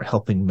ago to start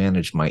helping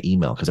manage my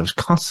email because I was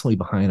constantly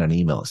behind on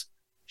emails.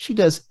 She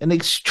does an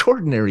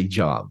extraordinary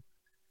job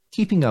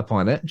keeping up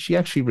on it. She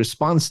actually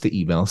responds to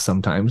emails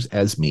sometimes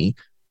as me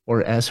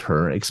or as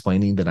her,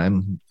 explaining that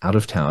I'm out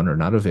of town or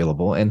not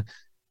available. And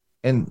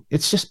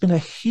it's just been a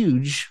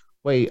huge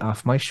weight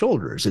off my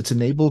shoulders. It's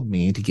enabled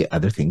me to get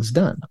other things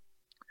done.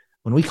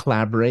 When we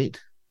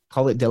collaborate,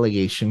 call it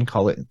delegation,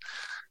 call it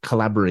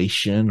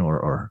collaboration,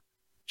 or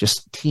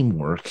just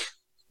teamwork,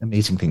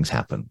 amazing things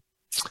happen.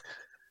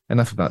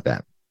 Enough about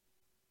that.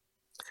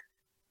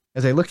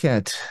 As I look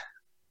at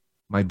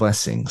my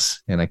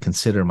blessings and I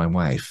consider my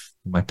wife,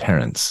 my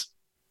parents,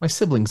 my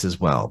siblings as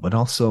well, but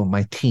also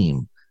my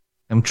team,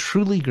 I'm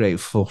truly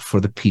grateful for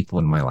the people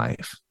in my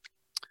life.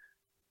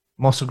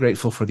 I'm also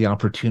grateful for the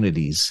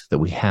opportunities that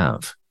we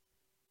have.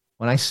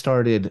 When I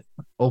started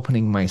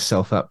opening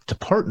myself up to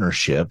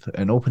partnership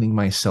and opening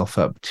myself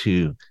up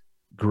to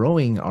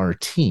growing our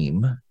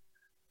team,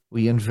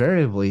 we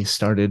invariably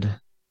started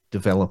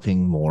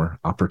developing more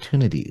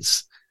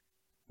opportunities.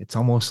 It's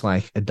almost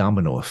like a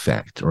domino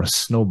effect or a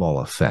snowball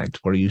effect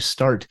where you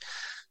start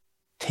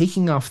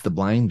taking off the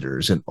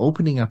blinders and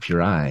opening up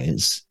your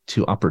eyes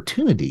to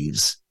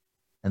opportunities,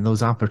 and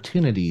those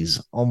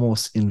opportunities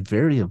almost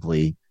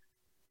invariably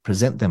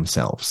present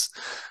themselves.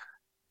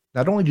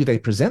 Not only do they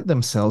present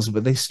themselves,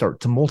 but they start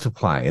to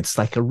multiply. It's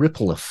like a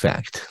ripple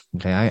effect.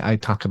 Okay, I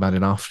talk about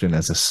it often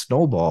as a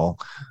snowball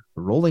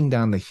rolling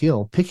down the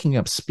hill, picking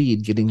up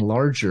speed, getting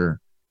larger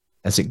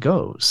as it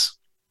goes.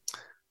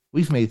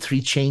 We've made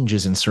 3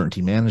 changes in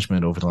certainty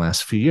management over the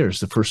last few years.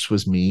 The first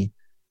was me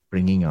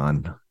bringing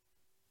on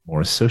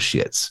more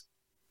associates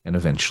and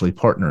eventually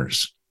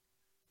partners.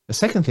 The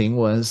second thing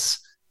was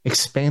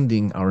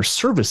expanding our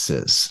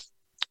services.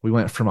 We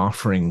went from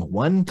offering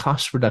one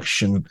cost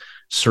reduction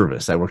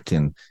service. I worked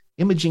in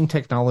imaging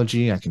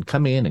technology. I can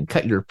come in and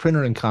cut your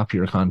printer and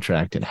copier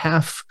contract in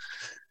half.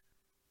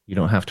 You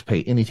don't have to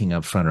pay anything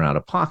up front or out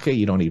of pocket.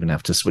 You don't even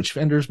have to switch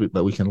vendors,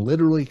 but we can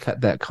literally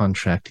cut that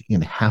contract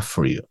in half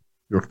for you,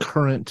 your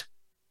current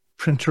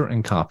printer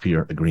and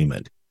copier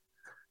agreement.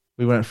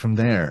 We went from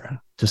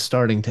there to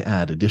starting to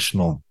add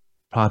additional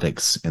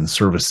products and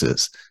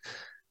services.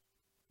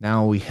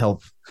 Now we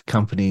help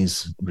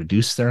companies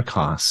reduce their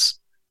costs.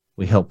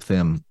 We help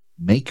them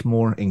make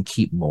more and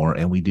keep more,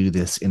 and we do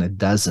this in a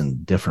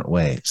dozen different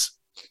ways.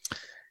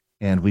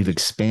 And we've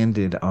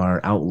expanded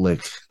our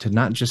outlook to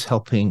not just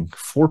helping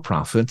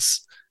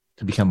for-profits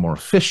to become more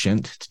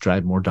efficient, to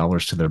drive more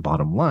dollars to their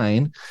bottom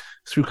line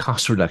through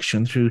cost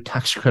reduction, through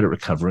tax credit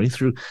recovery,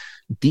 through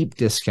deep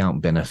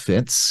discount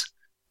benefits,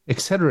 et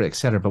cetera, et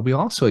cetera. But we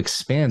also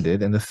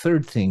expanded, and the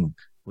third thing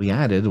we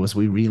added was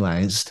we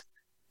realized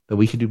that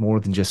we could do more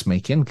than just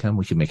make income,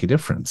 we could make a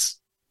difference.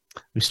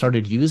 We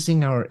started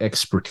using our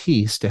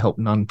expertise to help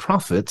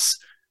nonprofits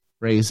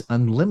raise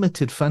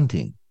unlimited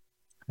funding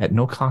at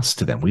no cost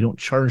to them. We don't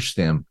charge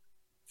them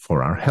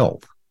for our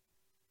help.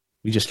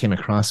 We just came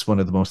across one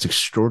of the most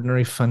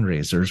extraordinary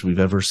fundraisers we've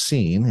ever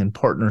seen in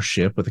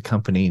partnership with a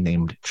company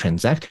named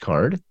Transact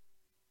Card,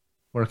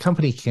 where a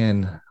company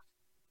can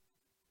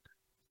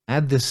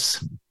add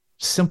this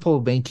simple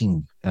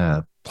banking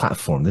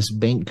platform, this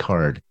bank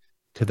card,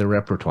 to their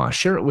repertoire,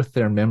 share it with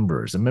their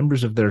members, the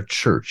members of their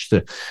church,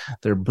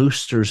 their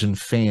boosters and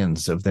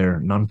fans of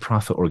their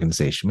nonprofit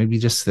organization, maybe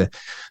just the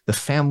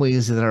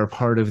families that are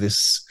part of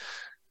this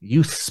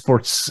youth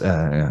sports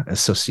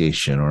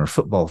association or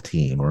football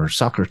team or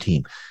soccer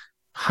team,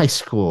 high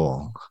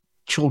school,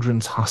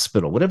 children's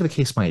hospital, whatever the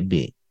case might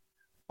be.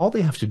 All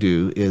they have to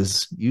do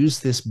is use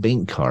this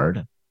bank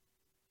card,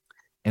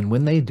 and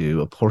when they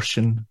do, a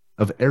portion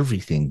of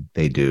everything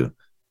they do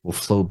will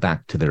flow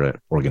back to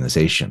their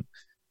organization.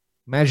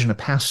 Imagine a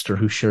pastor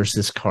who shares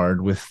this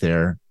card with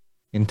their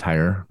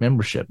entire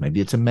membership. Maybe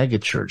it's a mega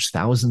church,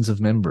 thousands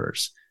of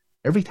members.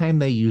 Every time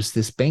they use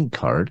this bank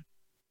card,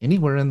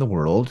 anywhere in the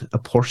world, a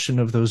portion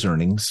of those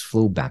earnings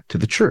flow back to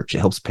the church. It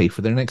helps pay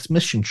for their next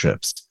mission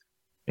trips.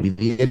 Maybe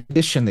the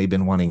edition they've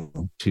been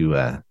wanting to,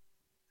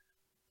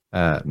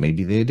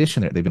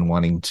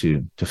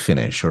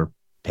 finish, or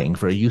paying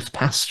for a youth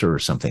pastor or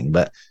something.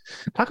 But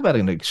talk about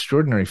an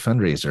extraordinary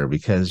fundraiser,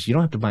 because you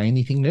don't have to buy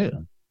anything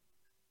new.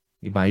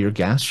 You buy your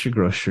gas, your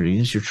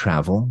groceries, your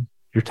travel,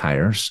 your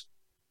tires,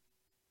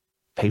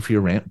 pay for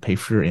your rent, pay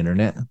for your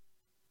internet.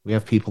 We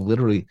have people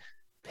literally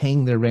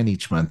paying their rent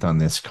each month on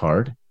this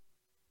card,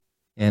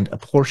 and a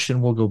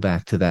portion will go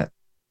back to that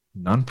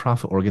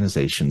nonprofit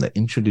organization that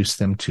introduced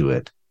them to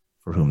it,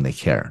 for whom they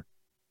care.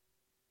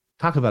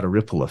 talk about a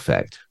ripple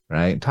effect,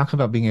 right? Talk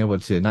about being able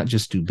to not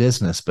just do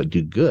business, but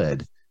do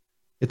good.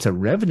 It's a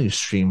revenue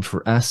stream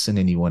for us and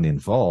anyone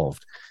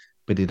involved,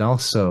 but it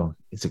also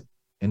is an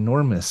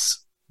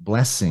enormous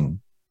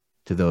blessing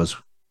to those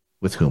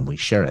with whom we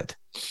share it.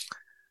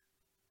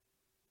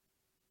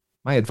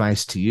 My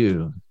advice to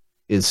you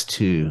is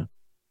to,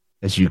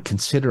 as you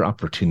consider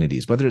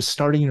opportunities, whether it's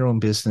starting your own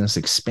business,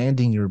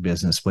 expanding your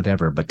business,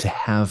 whatever, but to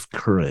have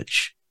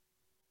courage.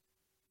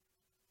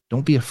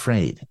 Don't be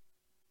afraid.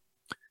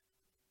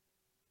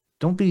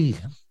 Don't be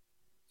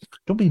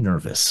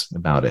nervous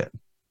about it.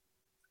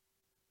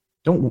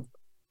 Don't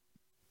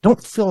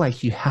feel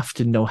like you have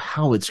to know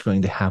how it's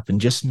going to happen.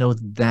 Just know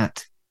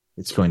that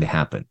it's going to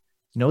happen.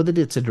 Know that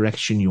it's a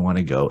direction you want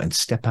to go and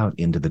step out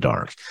into the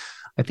dark.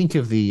 I think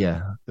of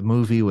the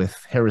movie with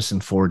Harrison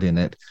Ford in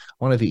it,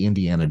 one of the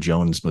Indiana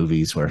Jones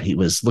movies where he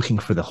was looking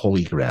for the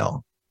Holy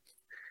Grail.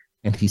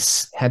 And he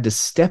had to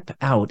step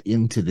out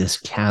into this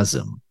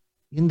chasm,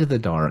 into the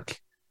dark,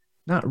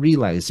 not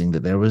realizing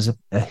that there was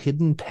a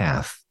hidden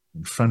path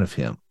in front of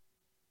him.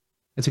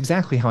 It's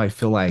exactly how I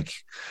feel like,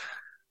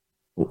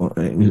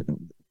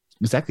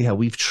 exactly how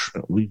we've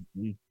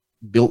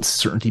built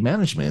certainty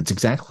management. It's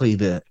exactly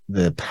the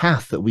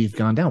path that we've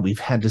gone down. We've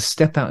had to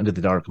step out into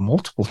the dark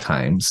multiple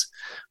times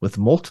with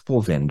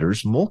multiple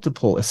vendors,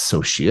 multiple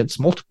associates,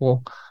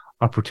 multiple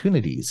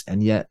opportunities.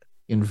 And yet,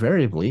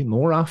 invariably,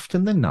 more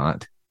often than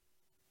not,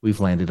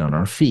 we've landed on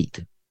our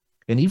feet.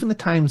 And even the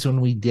times when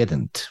we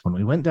didn't, when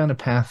we went down a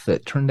path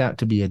that turned out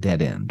to be a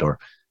dead end, or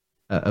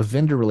a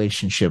vendor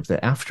relationship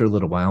that after a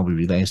little while we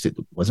realized it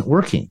wasn't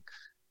working,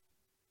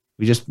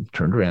 we just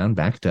turned around,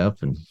 backed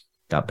up, and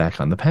got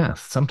back on the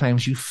path.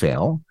 Sometimes you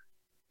fail,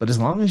 but as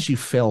long as you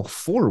fail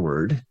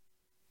forward,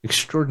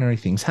 extraordinary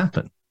things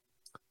happen.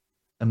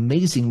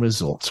 Amazing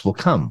results will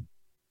come.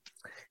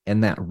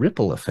 And that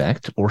ripple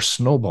effect, or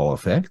snowball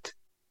effect,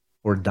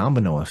 or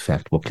domino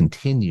effect will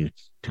continue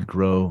to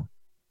grow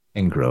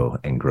and grow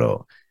and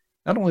grow.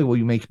 Not only will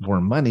you make more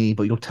money,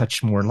 but you'll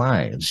touch more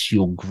lives.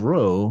 You'll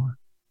grow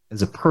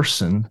as a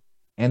person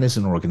and as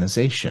an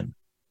organization.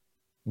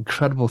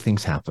 Incredible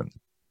things happen.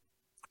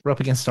 We're up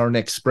against our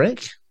next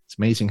break. It's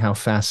amazing how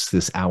fast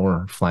this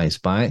hour flies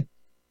by,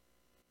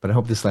 but I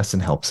hope this lesson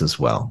helps as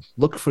well.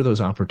 Look for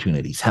those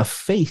opportunities. Have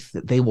faith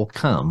that they will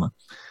come.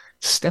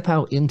 Step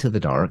out into the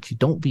dark.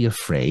 Don't be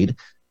afraid.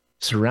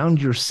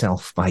 Surround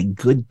yourself by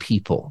good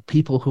people,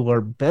 people who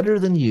are better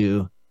than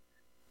you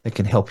that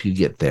can help you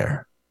get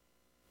there.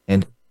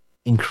 And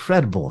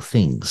incredible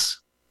things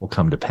will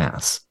come to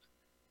pass.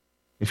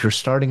 If you're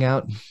starting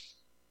out,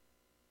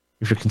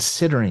 if you're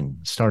considering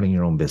starting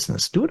your own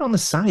business, do it on the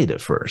side at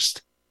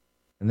first,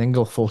 and then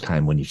go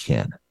full-time when you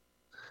can.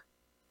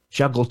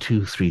 Juggle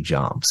 2-3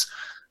 jobs.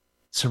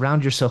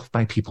 Surround yourself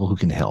by people who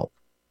can help.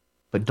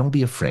 But don't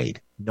be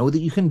afraid. Know that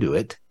you can do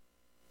it.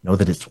 Know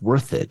that it's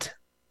worth it.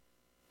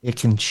 It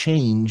can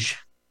change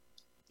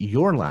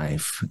your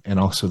life and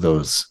also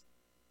those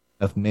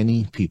of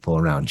many people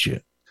around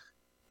you.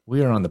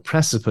 We are on the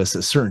precipice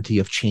of certainty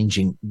of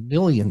changing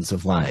millions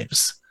of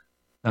lives,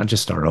 not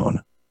just our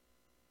own.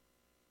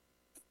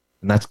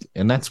 And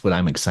that's what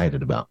I'm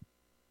excited about.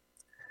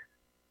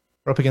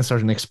 We're up against our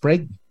next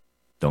break.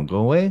 Don't go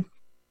away.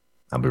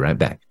 I'll be right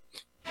back.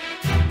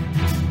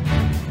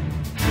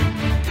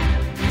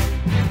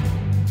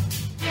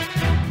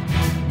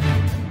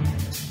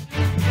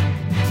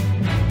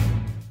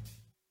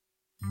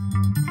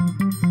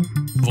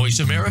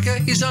 Voice America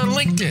is on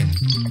LinkedIn.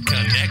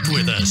 Connect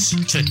with us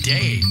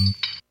today.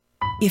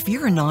 If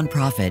you're a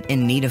nonprofit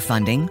in need of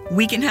funding,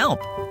 we can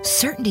help.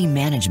 Certainty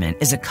Management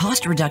is a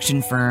cost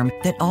reduction firm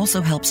that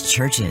also helps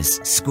churches,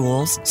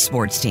 schools,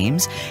 sports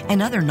teams,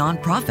 and other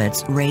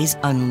nonprofits raise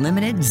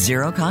unlimited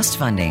zero-cost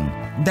funding.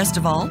 Best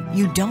of all,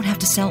 you don't have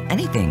to sell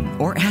anything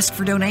or ask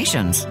for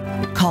donations.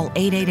 Call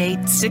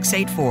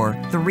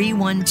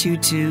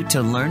 888-684-3122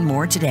 to learn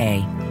more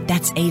today.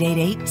 That's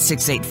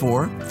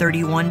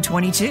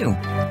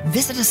 888-684-3122.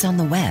 Visit us on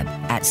the web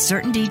at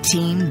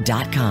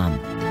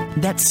CertaintyTeam.com.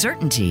 That's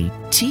Certainty,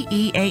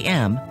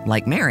 T-E-A-M,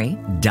 like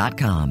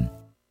Mary.com.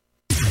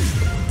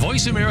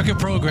 Voice America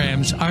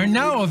programs are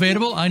now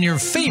available on your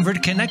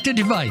favorite connected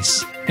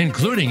device,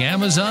 including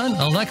Amazon,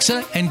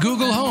 Alexa, and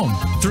Google Home.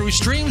 Through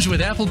streams with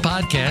Apple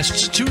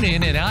Podcasts,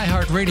 TuneIn, and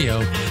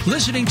iHeartRadio,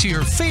 listening to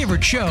your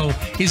favorite show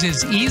is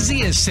as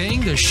easy as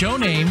saying the show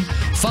name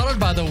followed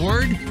by the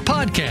word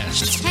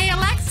podcast. Hey,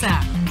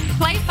 Alexa,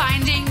 play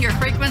Finding Your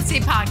Frequency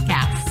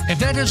podcast. If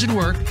that doesn't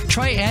work,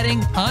 try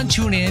adding on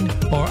TuneIn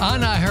or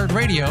on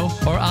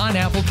iHeartRadio or on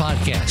Apple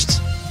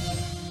Podcasts.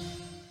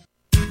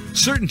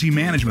 Certainty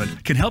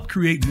Management can help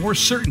create more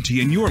certainty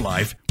in your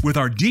life with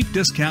our deep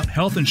discount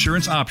health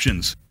insurance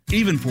options,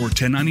 even for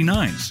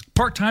 1099s,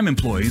 part-time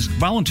employees,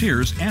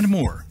 volunteers, and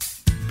more.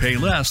 Pay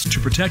less to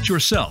protect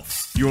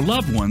yourself, your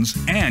loved ones,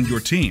 and your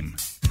team.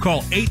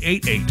 Call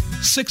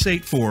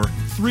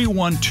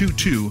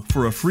 888-684-3122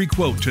 for a free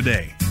quote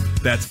today.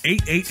 That's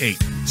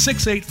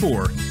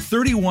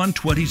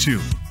 888-684-3122.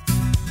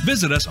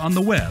 Visit us on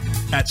the web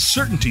at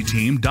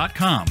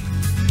CertaintyTeam.com.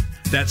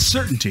 That's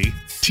Certainty,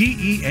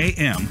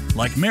 TEAM,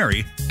 like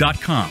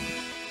Mary.com.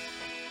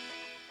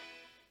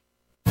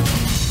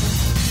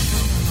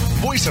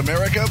 Voice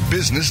America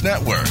Business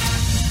Network,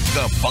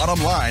 the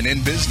bottom line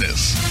in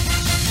business.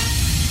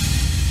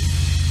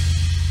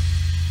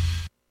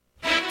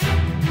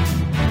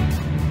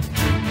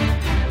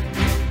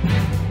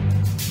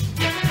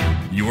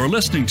 You are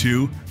listening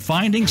to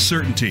Finding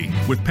Certainty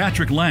with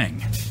Patrick Lang.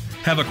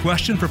 Have a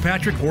question for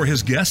Patrick or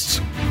his guests?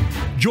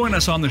 Join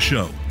us on the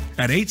show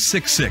at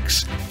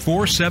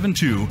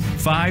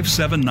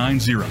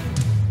 866-472-5790.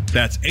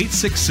 That's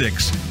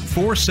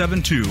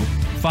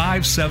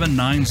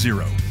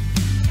 866-472-5790.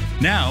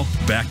 Now,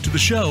 back to the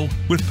show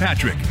with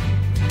Patrick.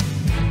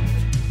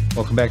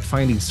 Welcome back to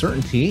Finding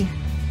Certainty.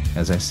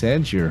 As I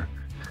said, you're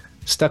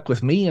stuck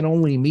with me and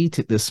only me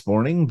this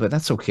morning, but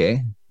that's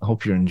okay. I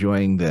hope you're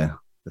enjoying the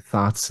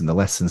thoughts and the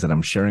lessons that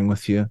I'm sharing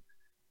with you.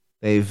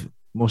 They've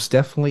most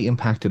definitely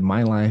impacted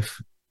my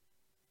life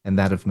and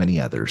that of many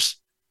others.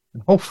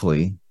 And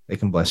hopefully they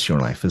can bless your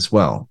life as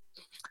well.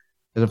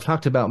 As I've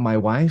talked about my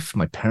wife,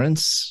 my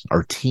parents,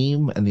 our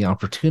team, and the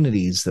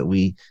opportunities that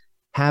we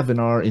have and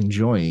are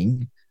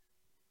enjoying,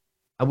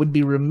 I would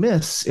be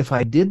remiss if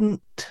I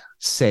didn't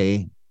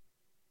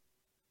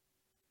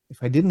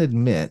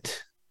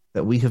admit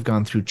that we have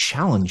gone through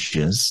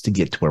challenges to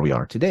get to where we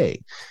are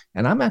today.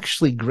 And I'm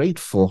actually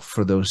grateful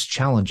for those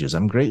challenges.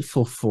 I'm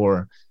grateful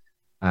for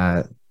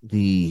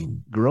the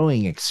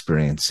growing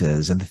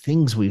experiences and the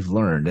things we've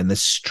learned and the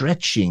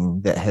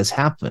stretching that has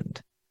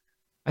happened.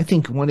 I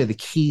think one of the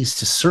keys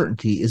to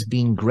certainty is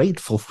being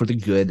grateful for the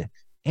good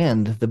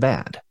and the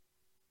bad,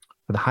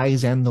 for the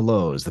highs and the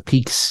lows, the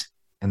peaks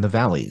and the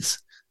valleys.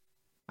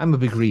 I'm a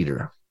big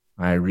reader.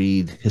 I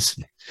read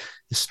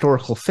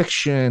historical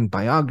fiction,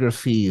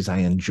 biographies. I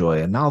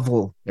enjoy a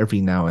novel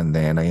every now and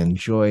then. I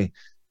enjoy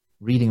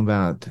reading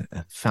about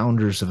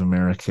founders of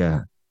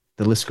America.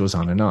 The list goes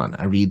on and on.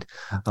 I read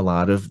a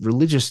lot of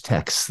religious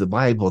texts, the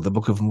Bible, the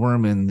Book of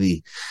Mormon,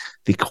 the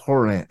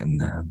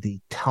Quran,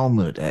 the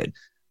Talmud.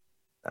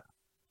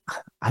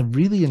 I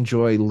really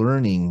enjoy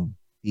learning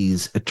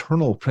these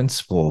eternal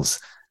principles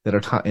that are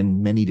taught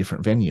in many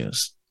different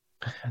venues.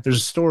 There's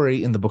a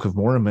story in the Book of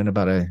Mormon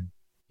about a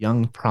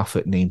young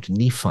prophet named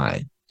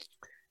Nephi.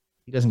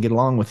 He doesn't get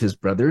along with his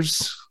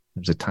brothers.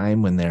 There's a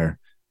time when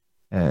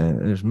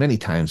there's many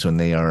times when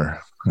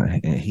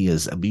he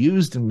is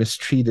abused and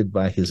mistreated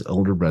by his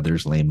older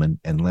brothers, Laman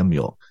and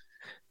Lemuel.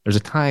 There's a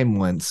time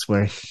once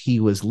where he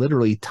was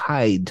literally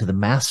tied to the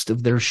mast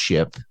of their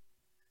ship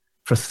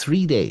for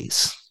 3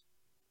 days.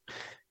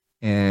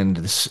 And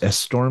a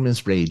storm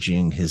is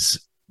raging. His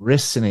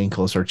wrists and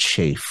ankles are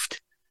chafed.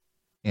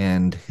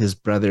 And his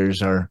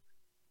brothers are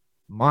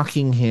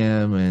mocking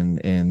him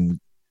and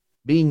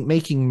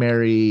making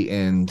merry,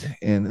 and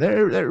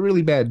they're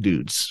really bad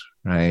dudes,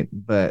 right?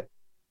 But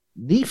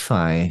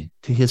Nephi,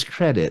 to his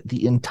credit,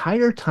 the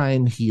entire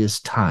time he is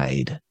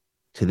tied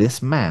to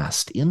this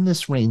mast in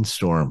this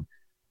rainstorm,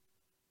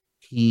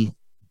 he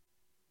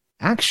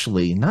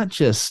actually not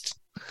just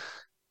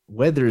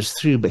weathers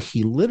through, but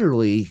he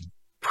literally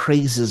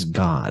praises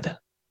God.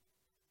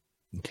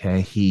 Okay,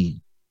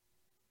 he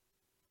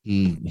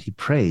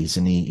prays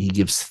and he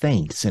gives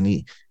thanks and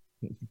he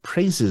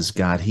praises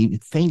God. He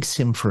thanks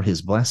him for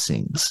his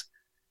blessings,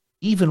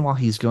 even while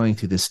he's going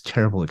through this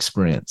terrible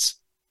experience.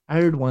 I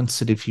heard once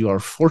that if you are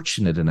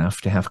fortunate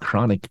enough to have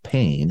chronic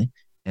pain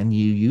and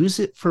you use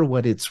it for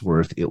what it's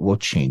worth, it will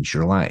change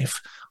your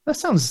life. That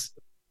sounds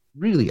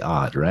really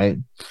odd, right?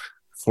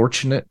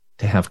 Fortunate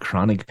to have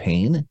chronic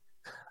pain.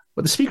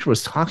 What the speaker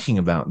was talking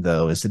about,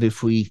 though, is that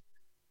if we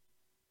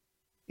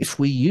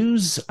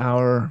use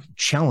our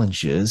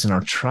challenges and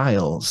our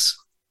trials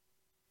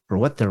for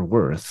what they're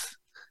worth,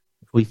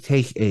 if we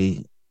take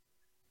a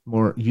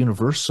more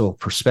universal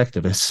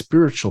perspective, a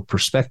spiritual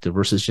perspective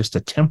versus just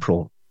a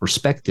temporal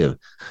perspective,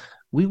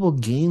 we will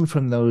gain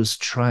from those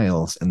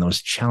trials and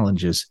those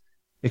challenges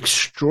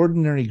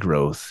extraordinary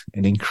growth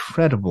and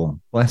incredible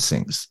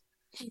blessings.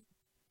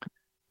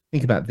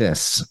 Think about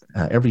this.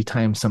 Every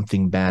time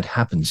something bad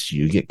happens to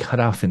you, you get cut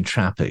off in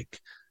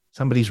traffic,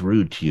 somebody's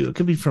rude to you. It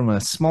could be from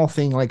a small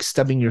thing like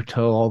stubbing your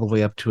toe all the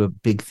way up to a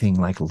big thing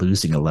like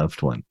losing a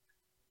loved one.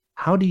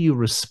 How do you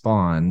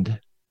respond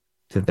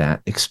to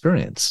that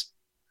experience?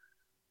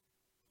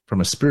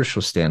 From a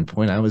spiritual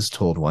standpoint, I was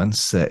told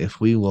once that if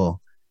we will,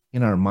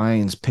 in our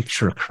minds,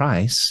 picture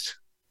Christ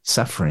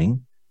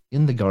suffering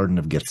in the Garden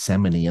of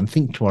Gethsemane and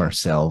think to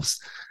ourselves,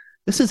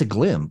 this is a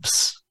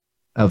glimpse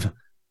of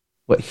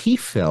what he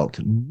felt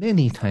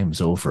many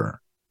times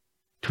over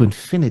to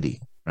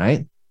infinity,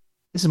 right?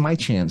 This is my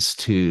chance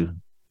to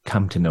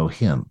come to know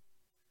him.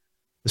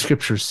 The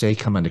scriptures say,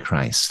 come unto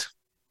Christ.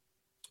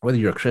 Whether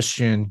you're a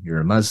Christian, you're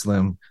a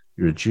Muslim,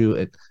 you're a Jew,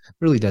 it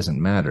really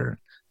doesn't matter.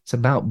 It's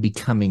about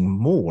becoming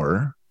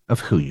more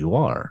of who you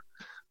are,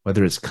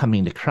 whether it's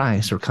coming to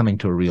Christ or coming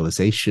to a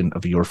realization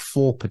of your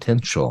full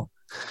potential.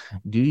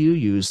 Do you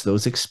use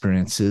those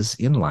experiences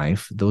in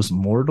life, those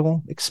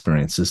mortal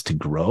experiences, to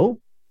grow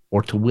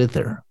or to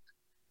wither?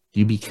 Do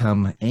you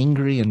become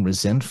angry and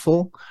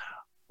resentful,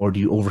 or do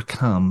you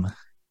overcome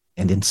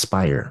and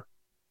inspire?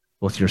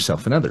 both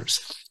yourself and others.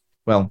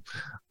 Well,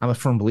 I'm a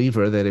firm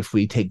believer that if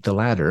we take the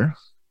latter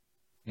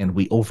and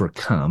we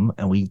overcome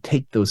and we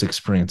take those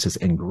experiences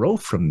and grow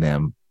from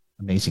them,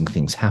 amazing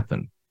things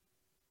happen.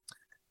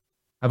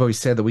 I've always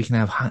said that we can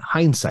have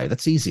hindsight.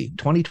 That's easy.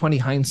 2020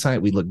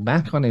 hindsight. We look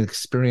back on an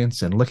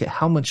experience and look at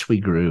how much we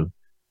grew,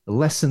 the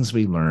lessons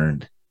we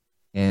learned,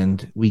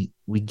 and we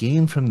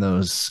gain from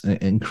those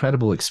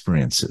incredible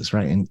experiences,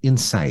 right? And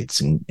insights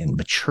and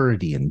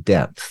maturity and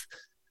depth.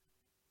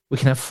 We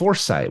can have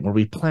foresight where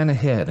we plan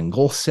ahead, and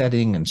goal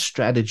setting and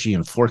strategy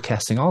and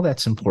forecasting. All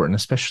that's important,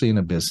 especially in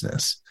a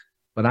business.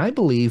 But I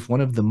believe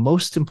one of the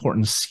most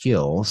important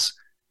skills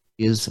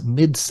is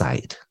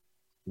midsight.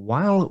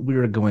 While we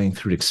are going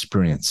through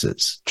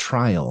experiences,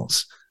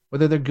 trials,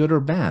 whether they're good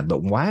or bad,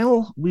 but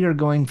while we are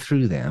going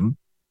through them,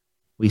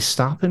 we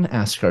stop and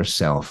ask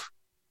ourselves,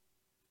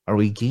 are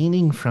we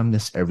gaining from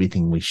this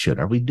everything we should?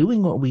 Are we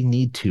doing what we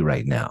need to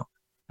right now?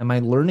 Am I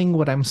learning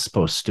what I'm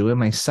supposed to?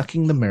 Am I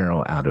sucking the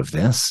marrow out of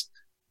this?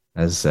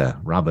 As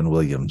Robin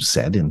Williams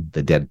said in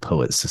the Dead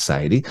Poets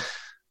Society,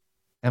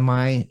 am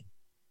I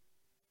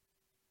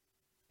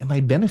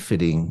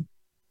benefiting,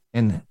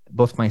 and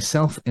both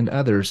myself and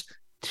others,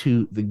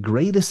 to the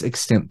greatest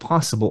extent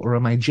possible, or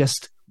am I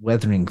just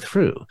weathering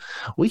through?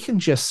 We can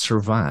just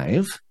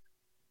survive,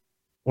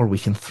 or we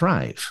can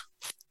thrive.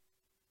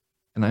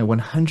 And I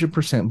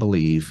 100%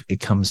 believe it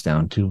comes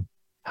down to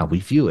how we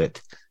view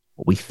it,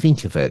 what we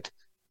think of it,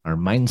 our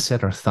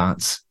mindset, our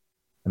thoughts,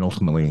 and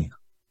ultimately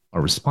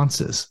our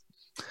responses.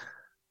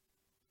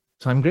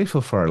 So I'm grateful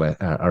for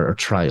our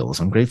trials.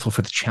 I'm grateful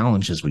for the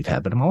challenges we've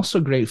had, but I'm also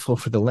grateful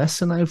for the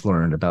lesson I've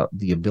learned about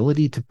the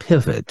ability to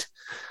pivot,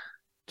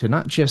 to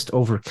not just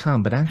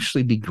overcome, but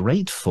actually be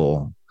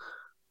grateful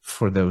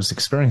for those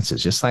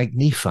experiences. Just like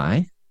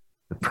Nephi,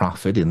 the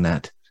prophet in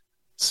that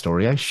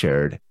story I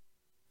shared,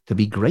 to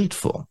be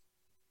grateful.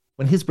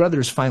 When his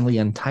brothers finally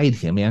untied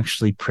him, he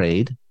actually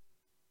prayed,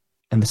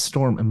 and the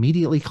storm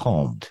immediately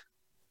calmed.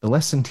 The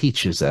lesson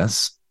teaches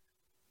us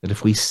that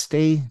if we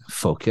stay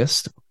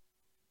focused,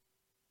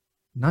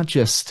 not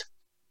just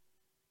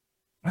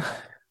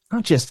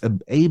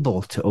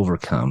able to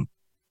overcome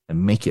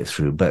and make it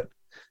through, but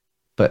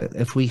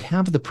if we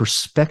have the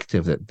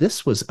perspective that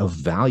this was of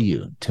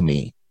value to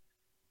me,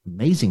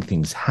 amazing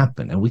things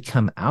happen, and we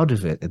come out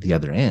of it at the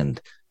other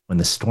end when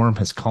the storm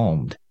has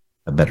calmed,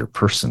 a better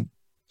person.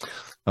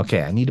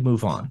 Okay, I need to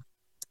move on.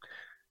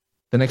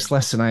 The next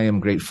lesson I am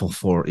grateful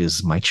for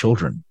is my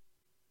children.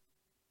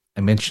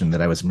 I mentioned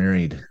that I was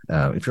married.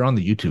 If you're on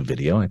the YouTube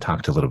video, I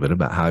talked a little bit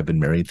about how I've been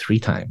married 3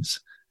 times.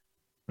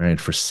 Married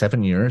for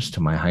 7 years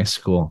to my high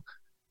school.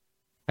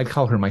 I'd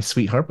call her my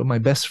sweetheart, but my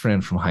best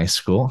friend from high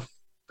school.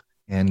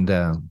 And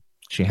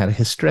she had a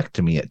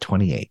hysterectomy at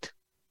 28.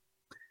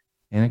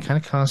 And it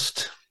kind of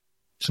caused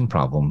some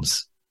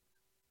problems.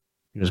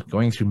 She was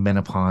going through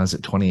menopause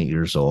at 28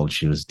 years old.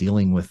 She was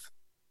dealing with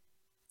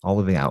all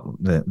of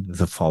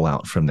the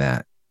fallout from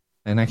that.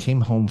 And I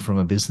came home from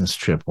a business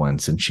trip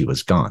once and she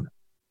was gone.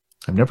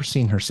 I've never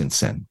seen her since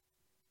then.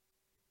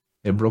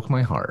 It broke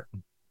my heart.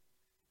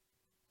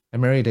 I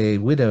married a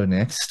widow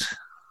next,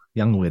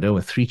 young widow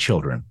with 3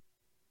 children.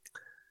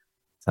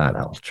 Thought,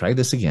 I'll try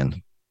this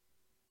again.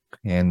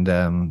 And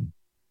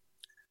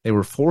they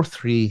were 4,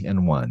 3,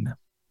 and 1.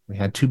 We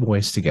had 2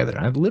 boys together.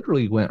 I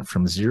literally went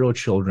from 0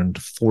 children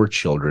to 4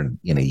 children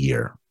in a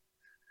year.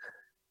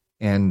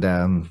 And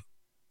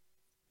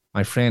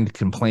my friend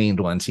complained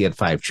once he had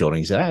 5 children.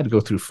 He said, I had to go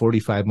through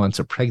 45 months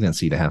of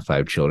pregnancy to have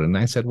 5 children. And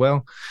I said,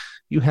 well,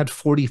 you had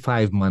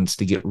 45 months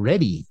to get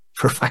ready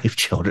for 5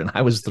 children.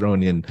 I was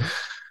thrown in,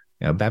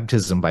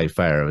 baptism by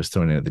fire. I was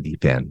thrown in at the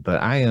deep end.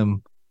 But I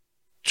am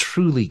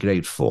truly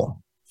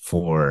grateful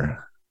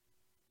for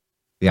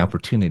the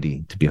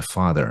opportunity to be a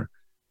father.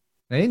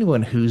 And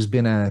anyone who's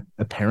been a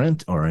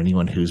parent or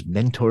anyone who's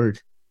mentored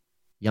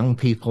young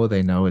people,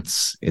 they know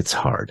it's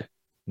hard.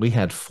 We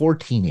had 4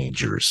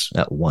 teenagers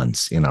at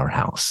once in our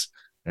house.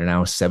 They're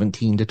now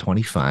 17 to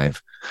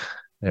 25.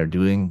 They're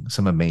doing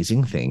some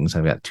amazing things.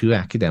 I've got 2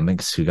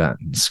 academics who got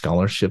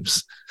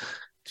scholarships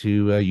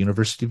to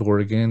University of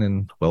Oregon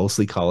and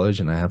Wellesley College,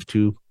 and I have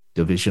 2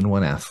 Division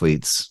I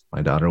athletes.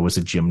 My daughter was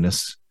a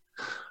gymnast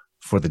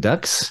for the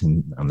Ducks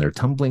on their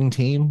tumbling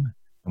team,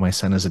 and my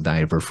son is a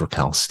diver for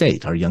Cal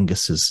State. Our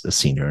youngest is a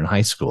senior in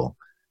high school.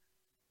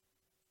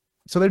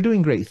 So they're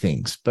doing great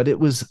things, but it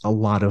was a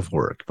lot of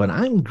work. But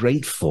I'm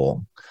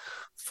grateful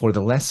for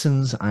the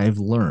lessons I've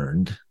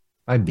learned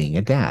by being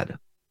a dad.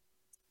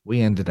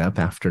 We ended up,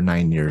 after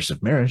 9 years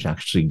of marriage,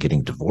 actually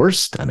getting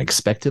divorced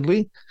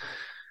unexpectedly.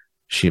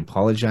 She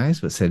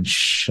apologized, but said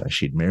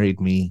she'd married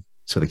me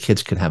so the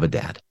kids could have a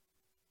dad.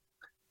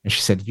 And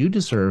she said, you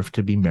deserve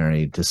to be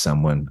married to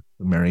someone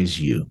who marries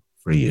you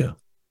for you.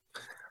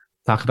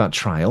 Talk about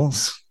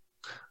trials.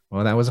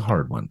 Well, that was a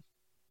hard one.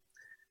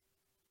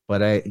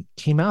 But I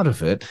came out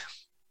of it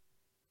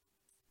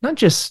not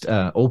just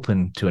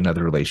open to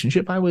another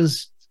relationship. I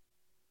was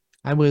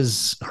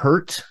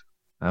hurt.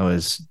 I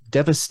was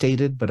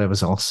devastated, but I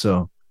was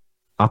also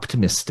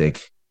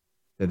optimistic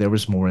that there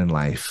was more in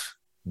life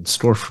in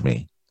store for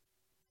me.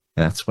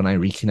 That's when I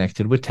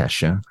reconnected with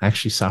Tesha. I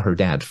actually saw her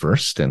dad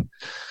first, and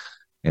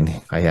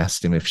I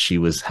asked him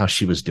how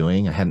she was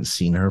doing. I hadn't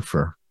seen her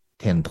for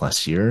 10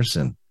 plus years,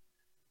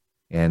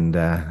 and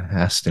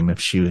asked him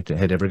if she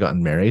had ever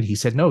gotten married. He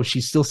said, no,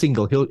 she's still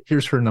single.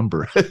 Here's her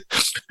number.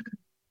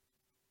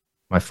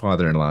 My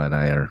father-in-law and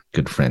I are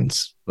good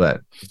friends,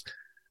 but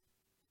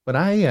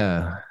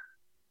I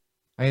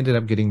ended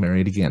up getting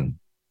married again.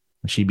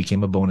 She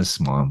became a bonus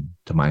mom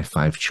to my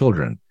 5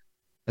 children.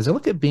 As I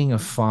look at being a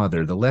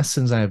father, the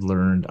lessons I've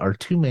learned are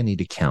too many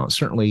to count,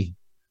 certainly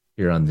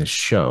here on this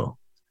show.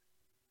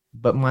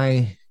 But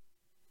my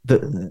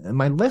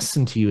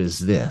lesson to you is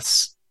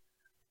this: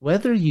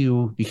 whether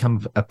you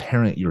become a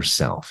parent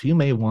yourself, you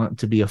may want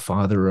to be a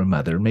father or a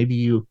mother. Maybe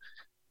you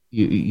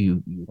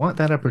want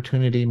that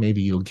opportunity.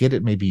 Maybe you'll get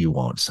it. Maybe you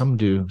won't. Some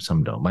do,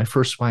 some don't. My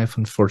first wife,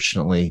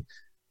 unfortunately,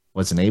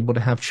 wasn't able to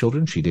have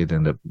children. She did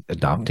end up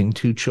adopting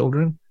 2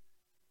 children.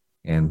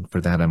 And for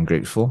that, I'm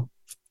grateful.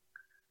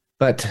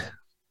 But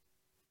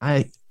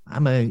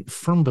I'm a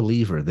firm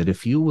believer that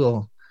if you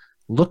will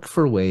look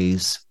for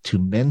ways to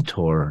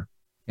mentor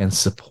and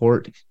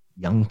support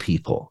young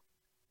people,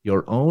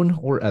 your own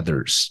or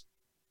others,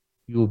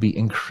 you will be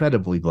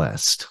incredibly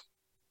blessed.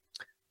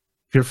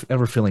 If you're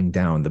ever feeling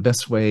down, the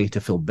best way to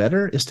feel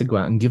better is to go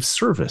out and give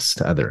service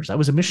to others. I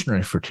was a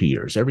missionary for 2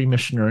 years. Every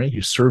missionary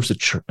who serves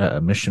a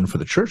mission for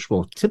the church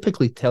will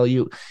typically tell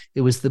you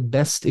it was the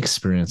best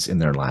experience in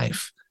their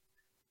life.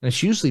 And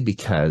it's usually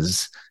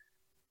because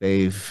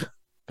they've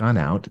gone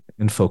out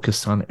and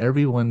focused on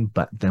everyone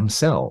but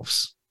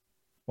themselves.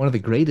 One of the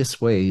greatest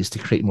ways to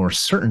create more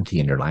certainty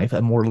in your life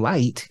and more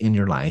light in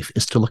your life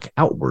is to look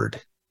outward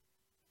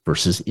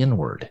versus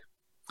inward.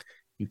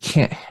 You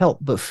can't help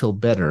but feel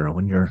better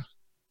when you're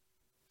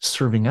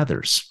serving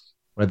others,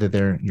 whether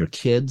they're your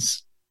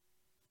kids,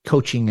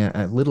 coaching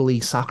a Little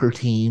League soccer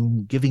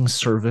team, giving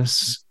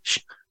service,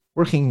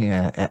 working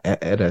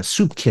at a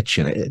soup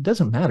kitchen. It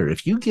doesn't matter.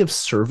 If you give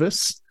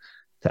service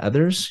to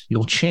others,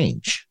 you'll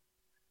change,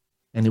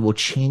 and it will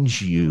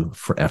change you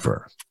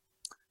forever.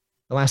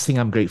 The last thing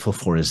I'm grateful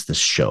for is this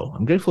show.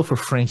 I'm grateful for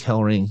Frank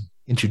Hellring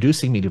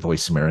introducing me to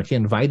Voice America,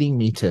 inviting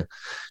me to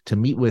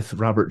meet with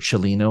Robert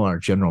Cellino, our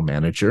general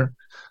manager.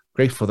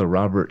 Grateful that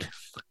Robert,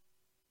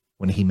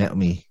 when he met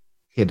me,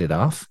 hit it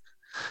off.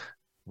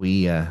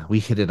 We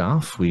hit it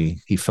off.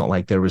 He felt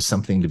like there was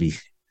something to be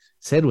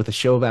said with a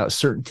show about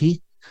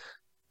certainty,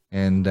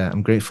 and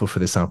I'm grateful for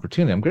this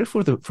opportunity. I'm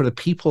grateful for the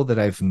people that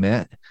I've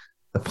met,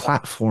 the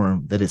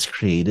platform that it's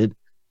created,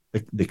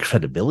 the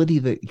credibility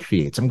that it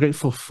creates. I'm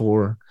grateful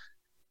for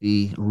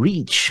the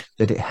reach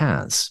that it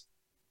has.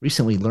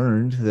 Recently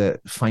learned that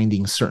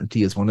Finding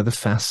Certainty is one of the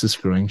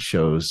fastest growing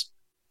shows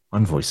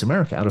on Voice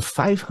America. Out of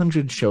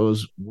 500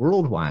 shows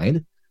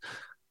worldwide,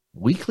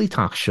 weekly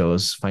talk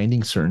shows,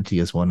 Finding Certainty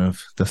is one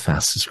of the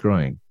fastest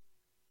growing.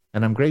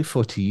 And I'm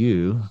grateful to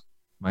you,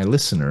 my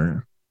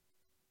listener.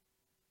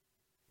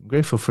 I'm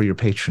grateful for your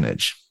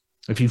patronage.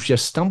 If you've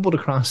just stumbled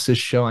across this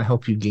show, I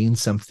hope you gain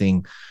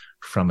something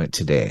from it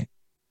today.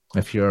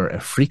 If you're a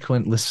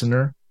frequent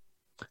listener,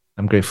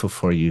 I'm grateful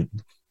for you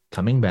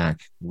coming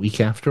back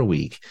week after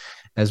week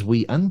as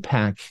we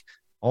unpack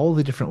all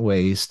the different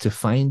ways to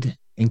find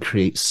and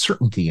create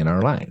certainty in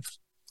our life.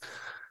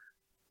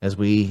 As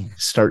we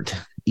start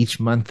each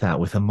month out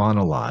with a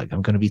monologue,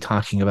 I'm going to be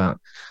talking about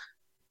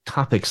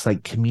topics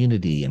like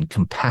community and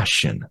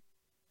compassion,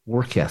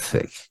 work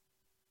ethic.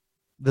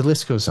 The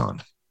list goes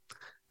on.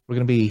 We're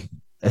going to be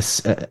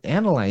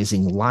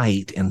analyzing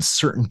light and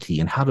certainty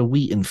and how do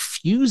we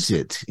infuse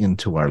it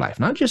into our life,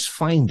 not just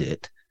find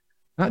it,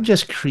 not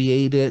just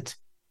create it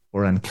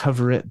or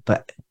uncover it,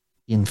 but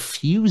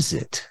infuse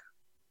it.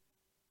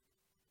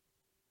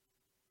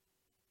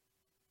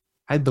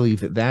 I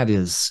believe that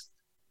is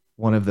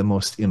one of the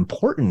most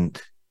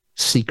important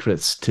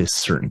secrets to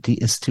certainty,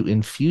 is to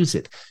infuse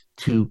it,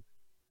 to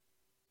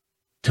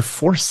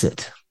force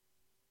it.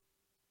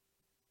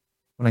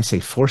 When I say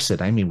force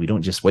it, I mean we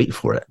don't just wait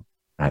for it.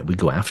 Right, we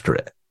go after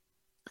it.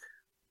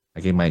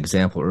 I gave my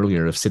example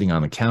earlier of sitting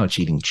on the couch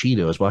eating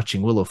Cheetos,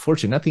 watching Wheel of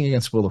Fortune. Nothing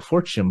against Wheel of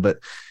Fortune, but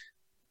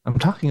I'm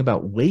talking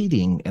about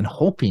waiting and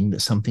hoping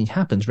that something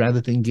happens rather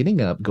than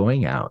getting up,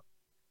 going out,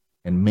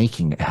 and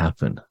making it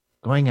happen.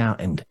 Going out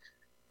and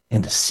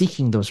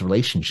seeking those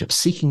relationships,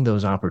 seeking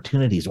those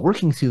opportunities,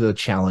 working through the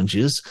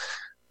challenges,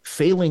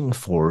 failing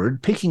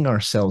forward, picking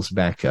ourselves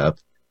back up,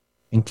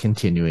 and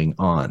continuing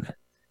on.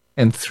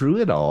 And through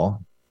it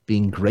all,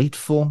 being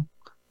grateful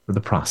for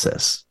the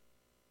process,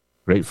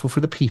 grateful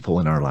for the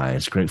people in our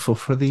lives, grateful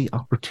for the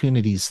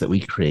opportunities that we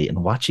create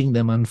and watching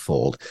them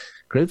unfold,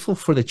 grateful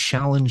for the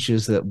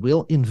challenges that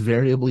will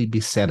invariably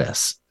beset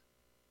us.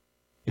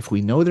 If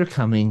we know they're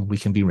coming, we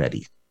can be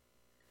ready.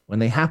 When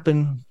they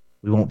happen,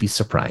 we won't be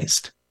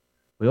surprised.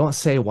 We won't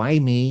say, why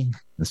me?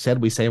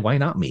 Instead, we say, why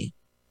not me?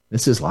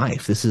 This is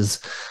life. This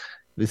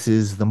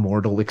is the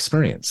mortal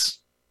experience.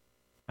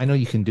 I know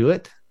you can do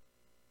it.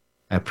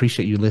 I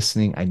appreciate you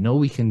listening. I know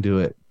we can do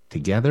it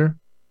together.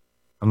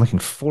 I'm looking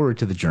forward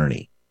to the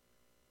journey.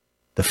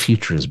 The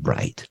future is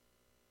bright.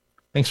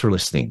 Thanks for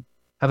listening.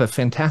 Have a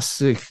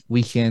fantastic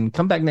weekend.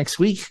 Come back next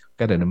week.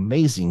 Got an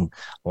amazing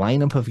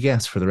lineup of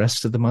guests for the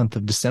rest of the month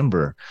of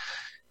December.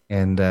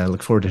 And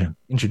look forward to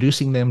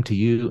introducing them to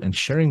you and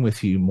sharing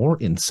with you more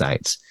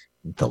insights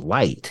into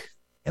light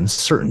and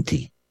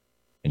certainty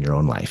in your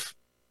own life.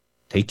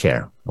 Take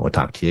care. We'll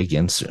talk to you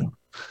again soon.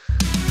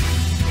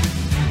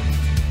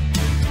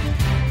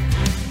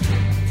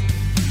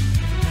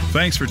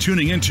 Thanks for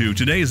tuning into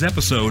today's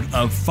episode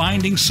of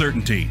Finding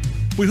Certainty.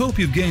 We hope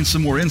you've gained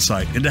some more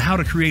insight into how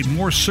to create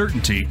more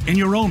certainty in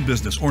your own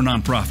business or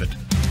nonprofit.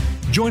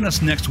 Join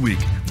us next week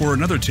for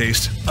another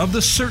taste of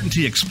the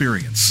Certainty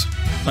Experience.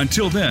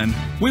 Until then,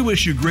 we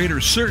wish you greater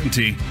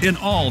certainty in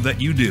all that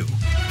you do.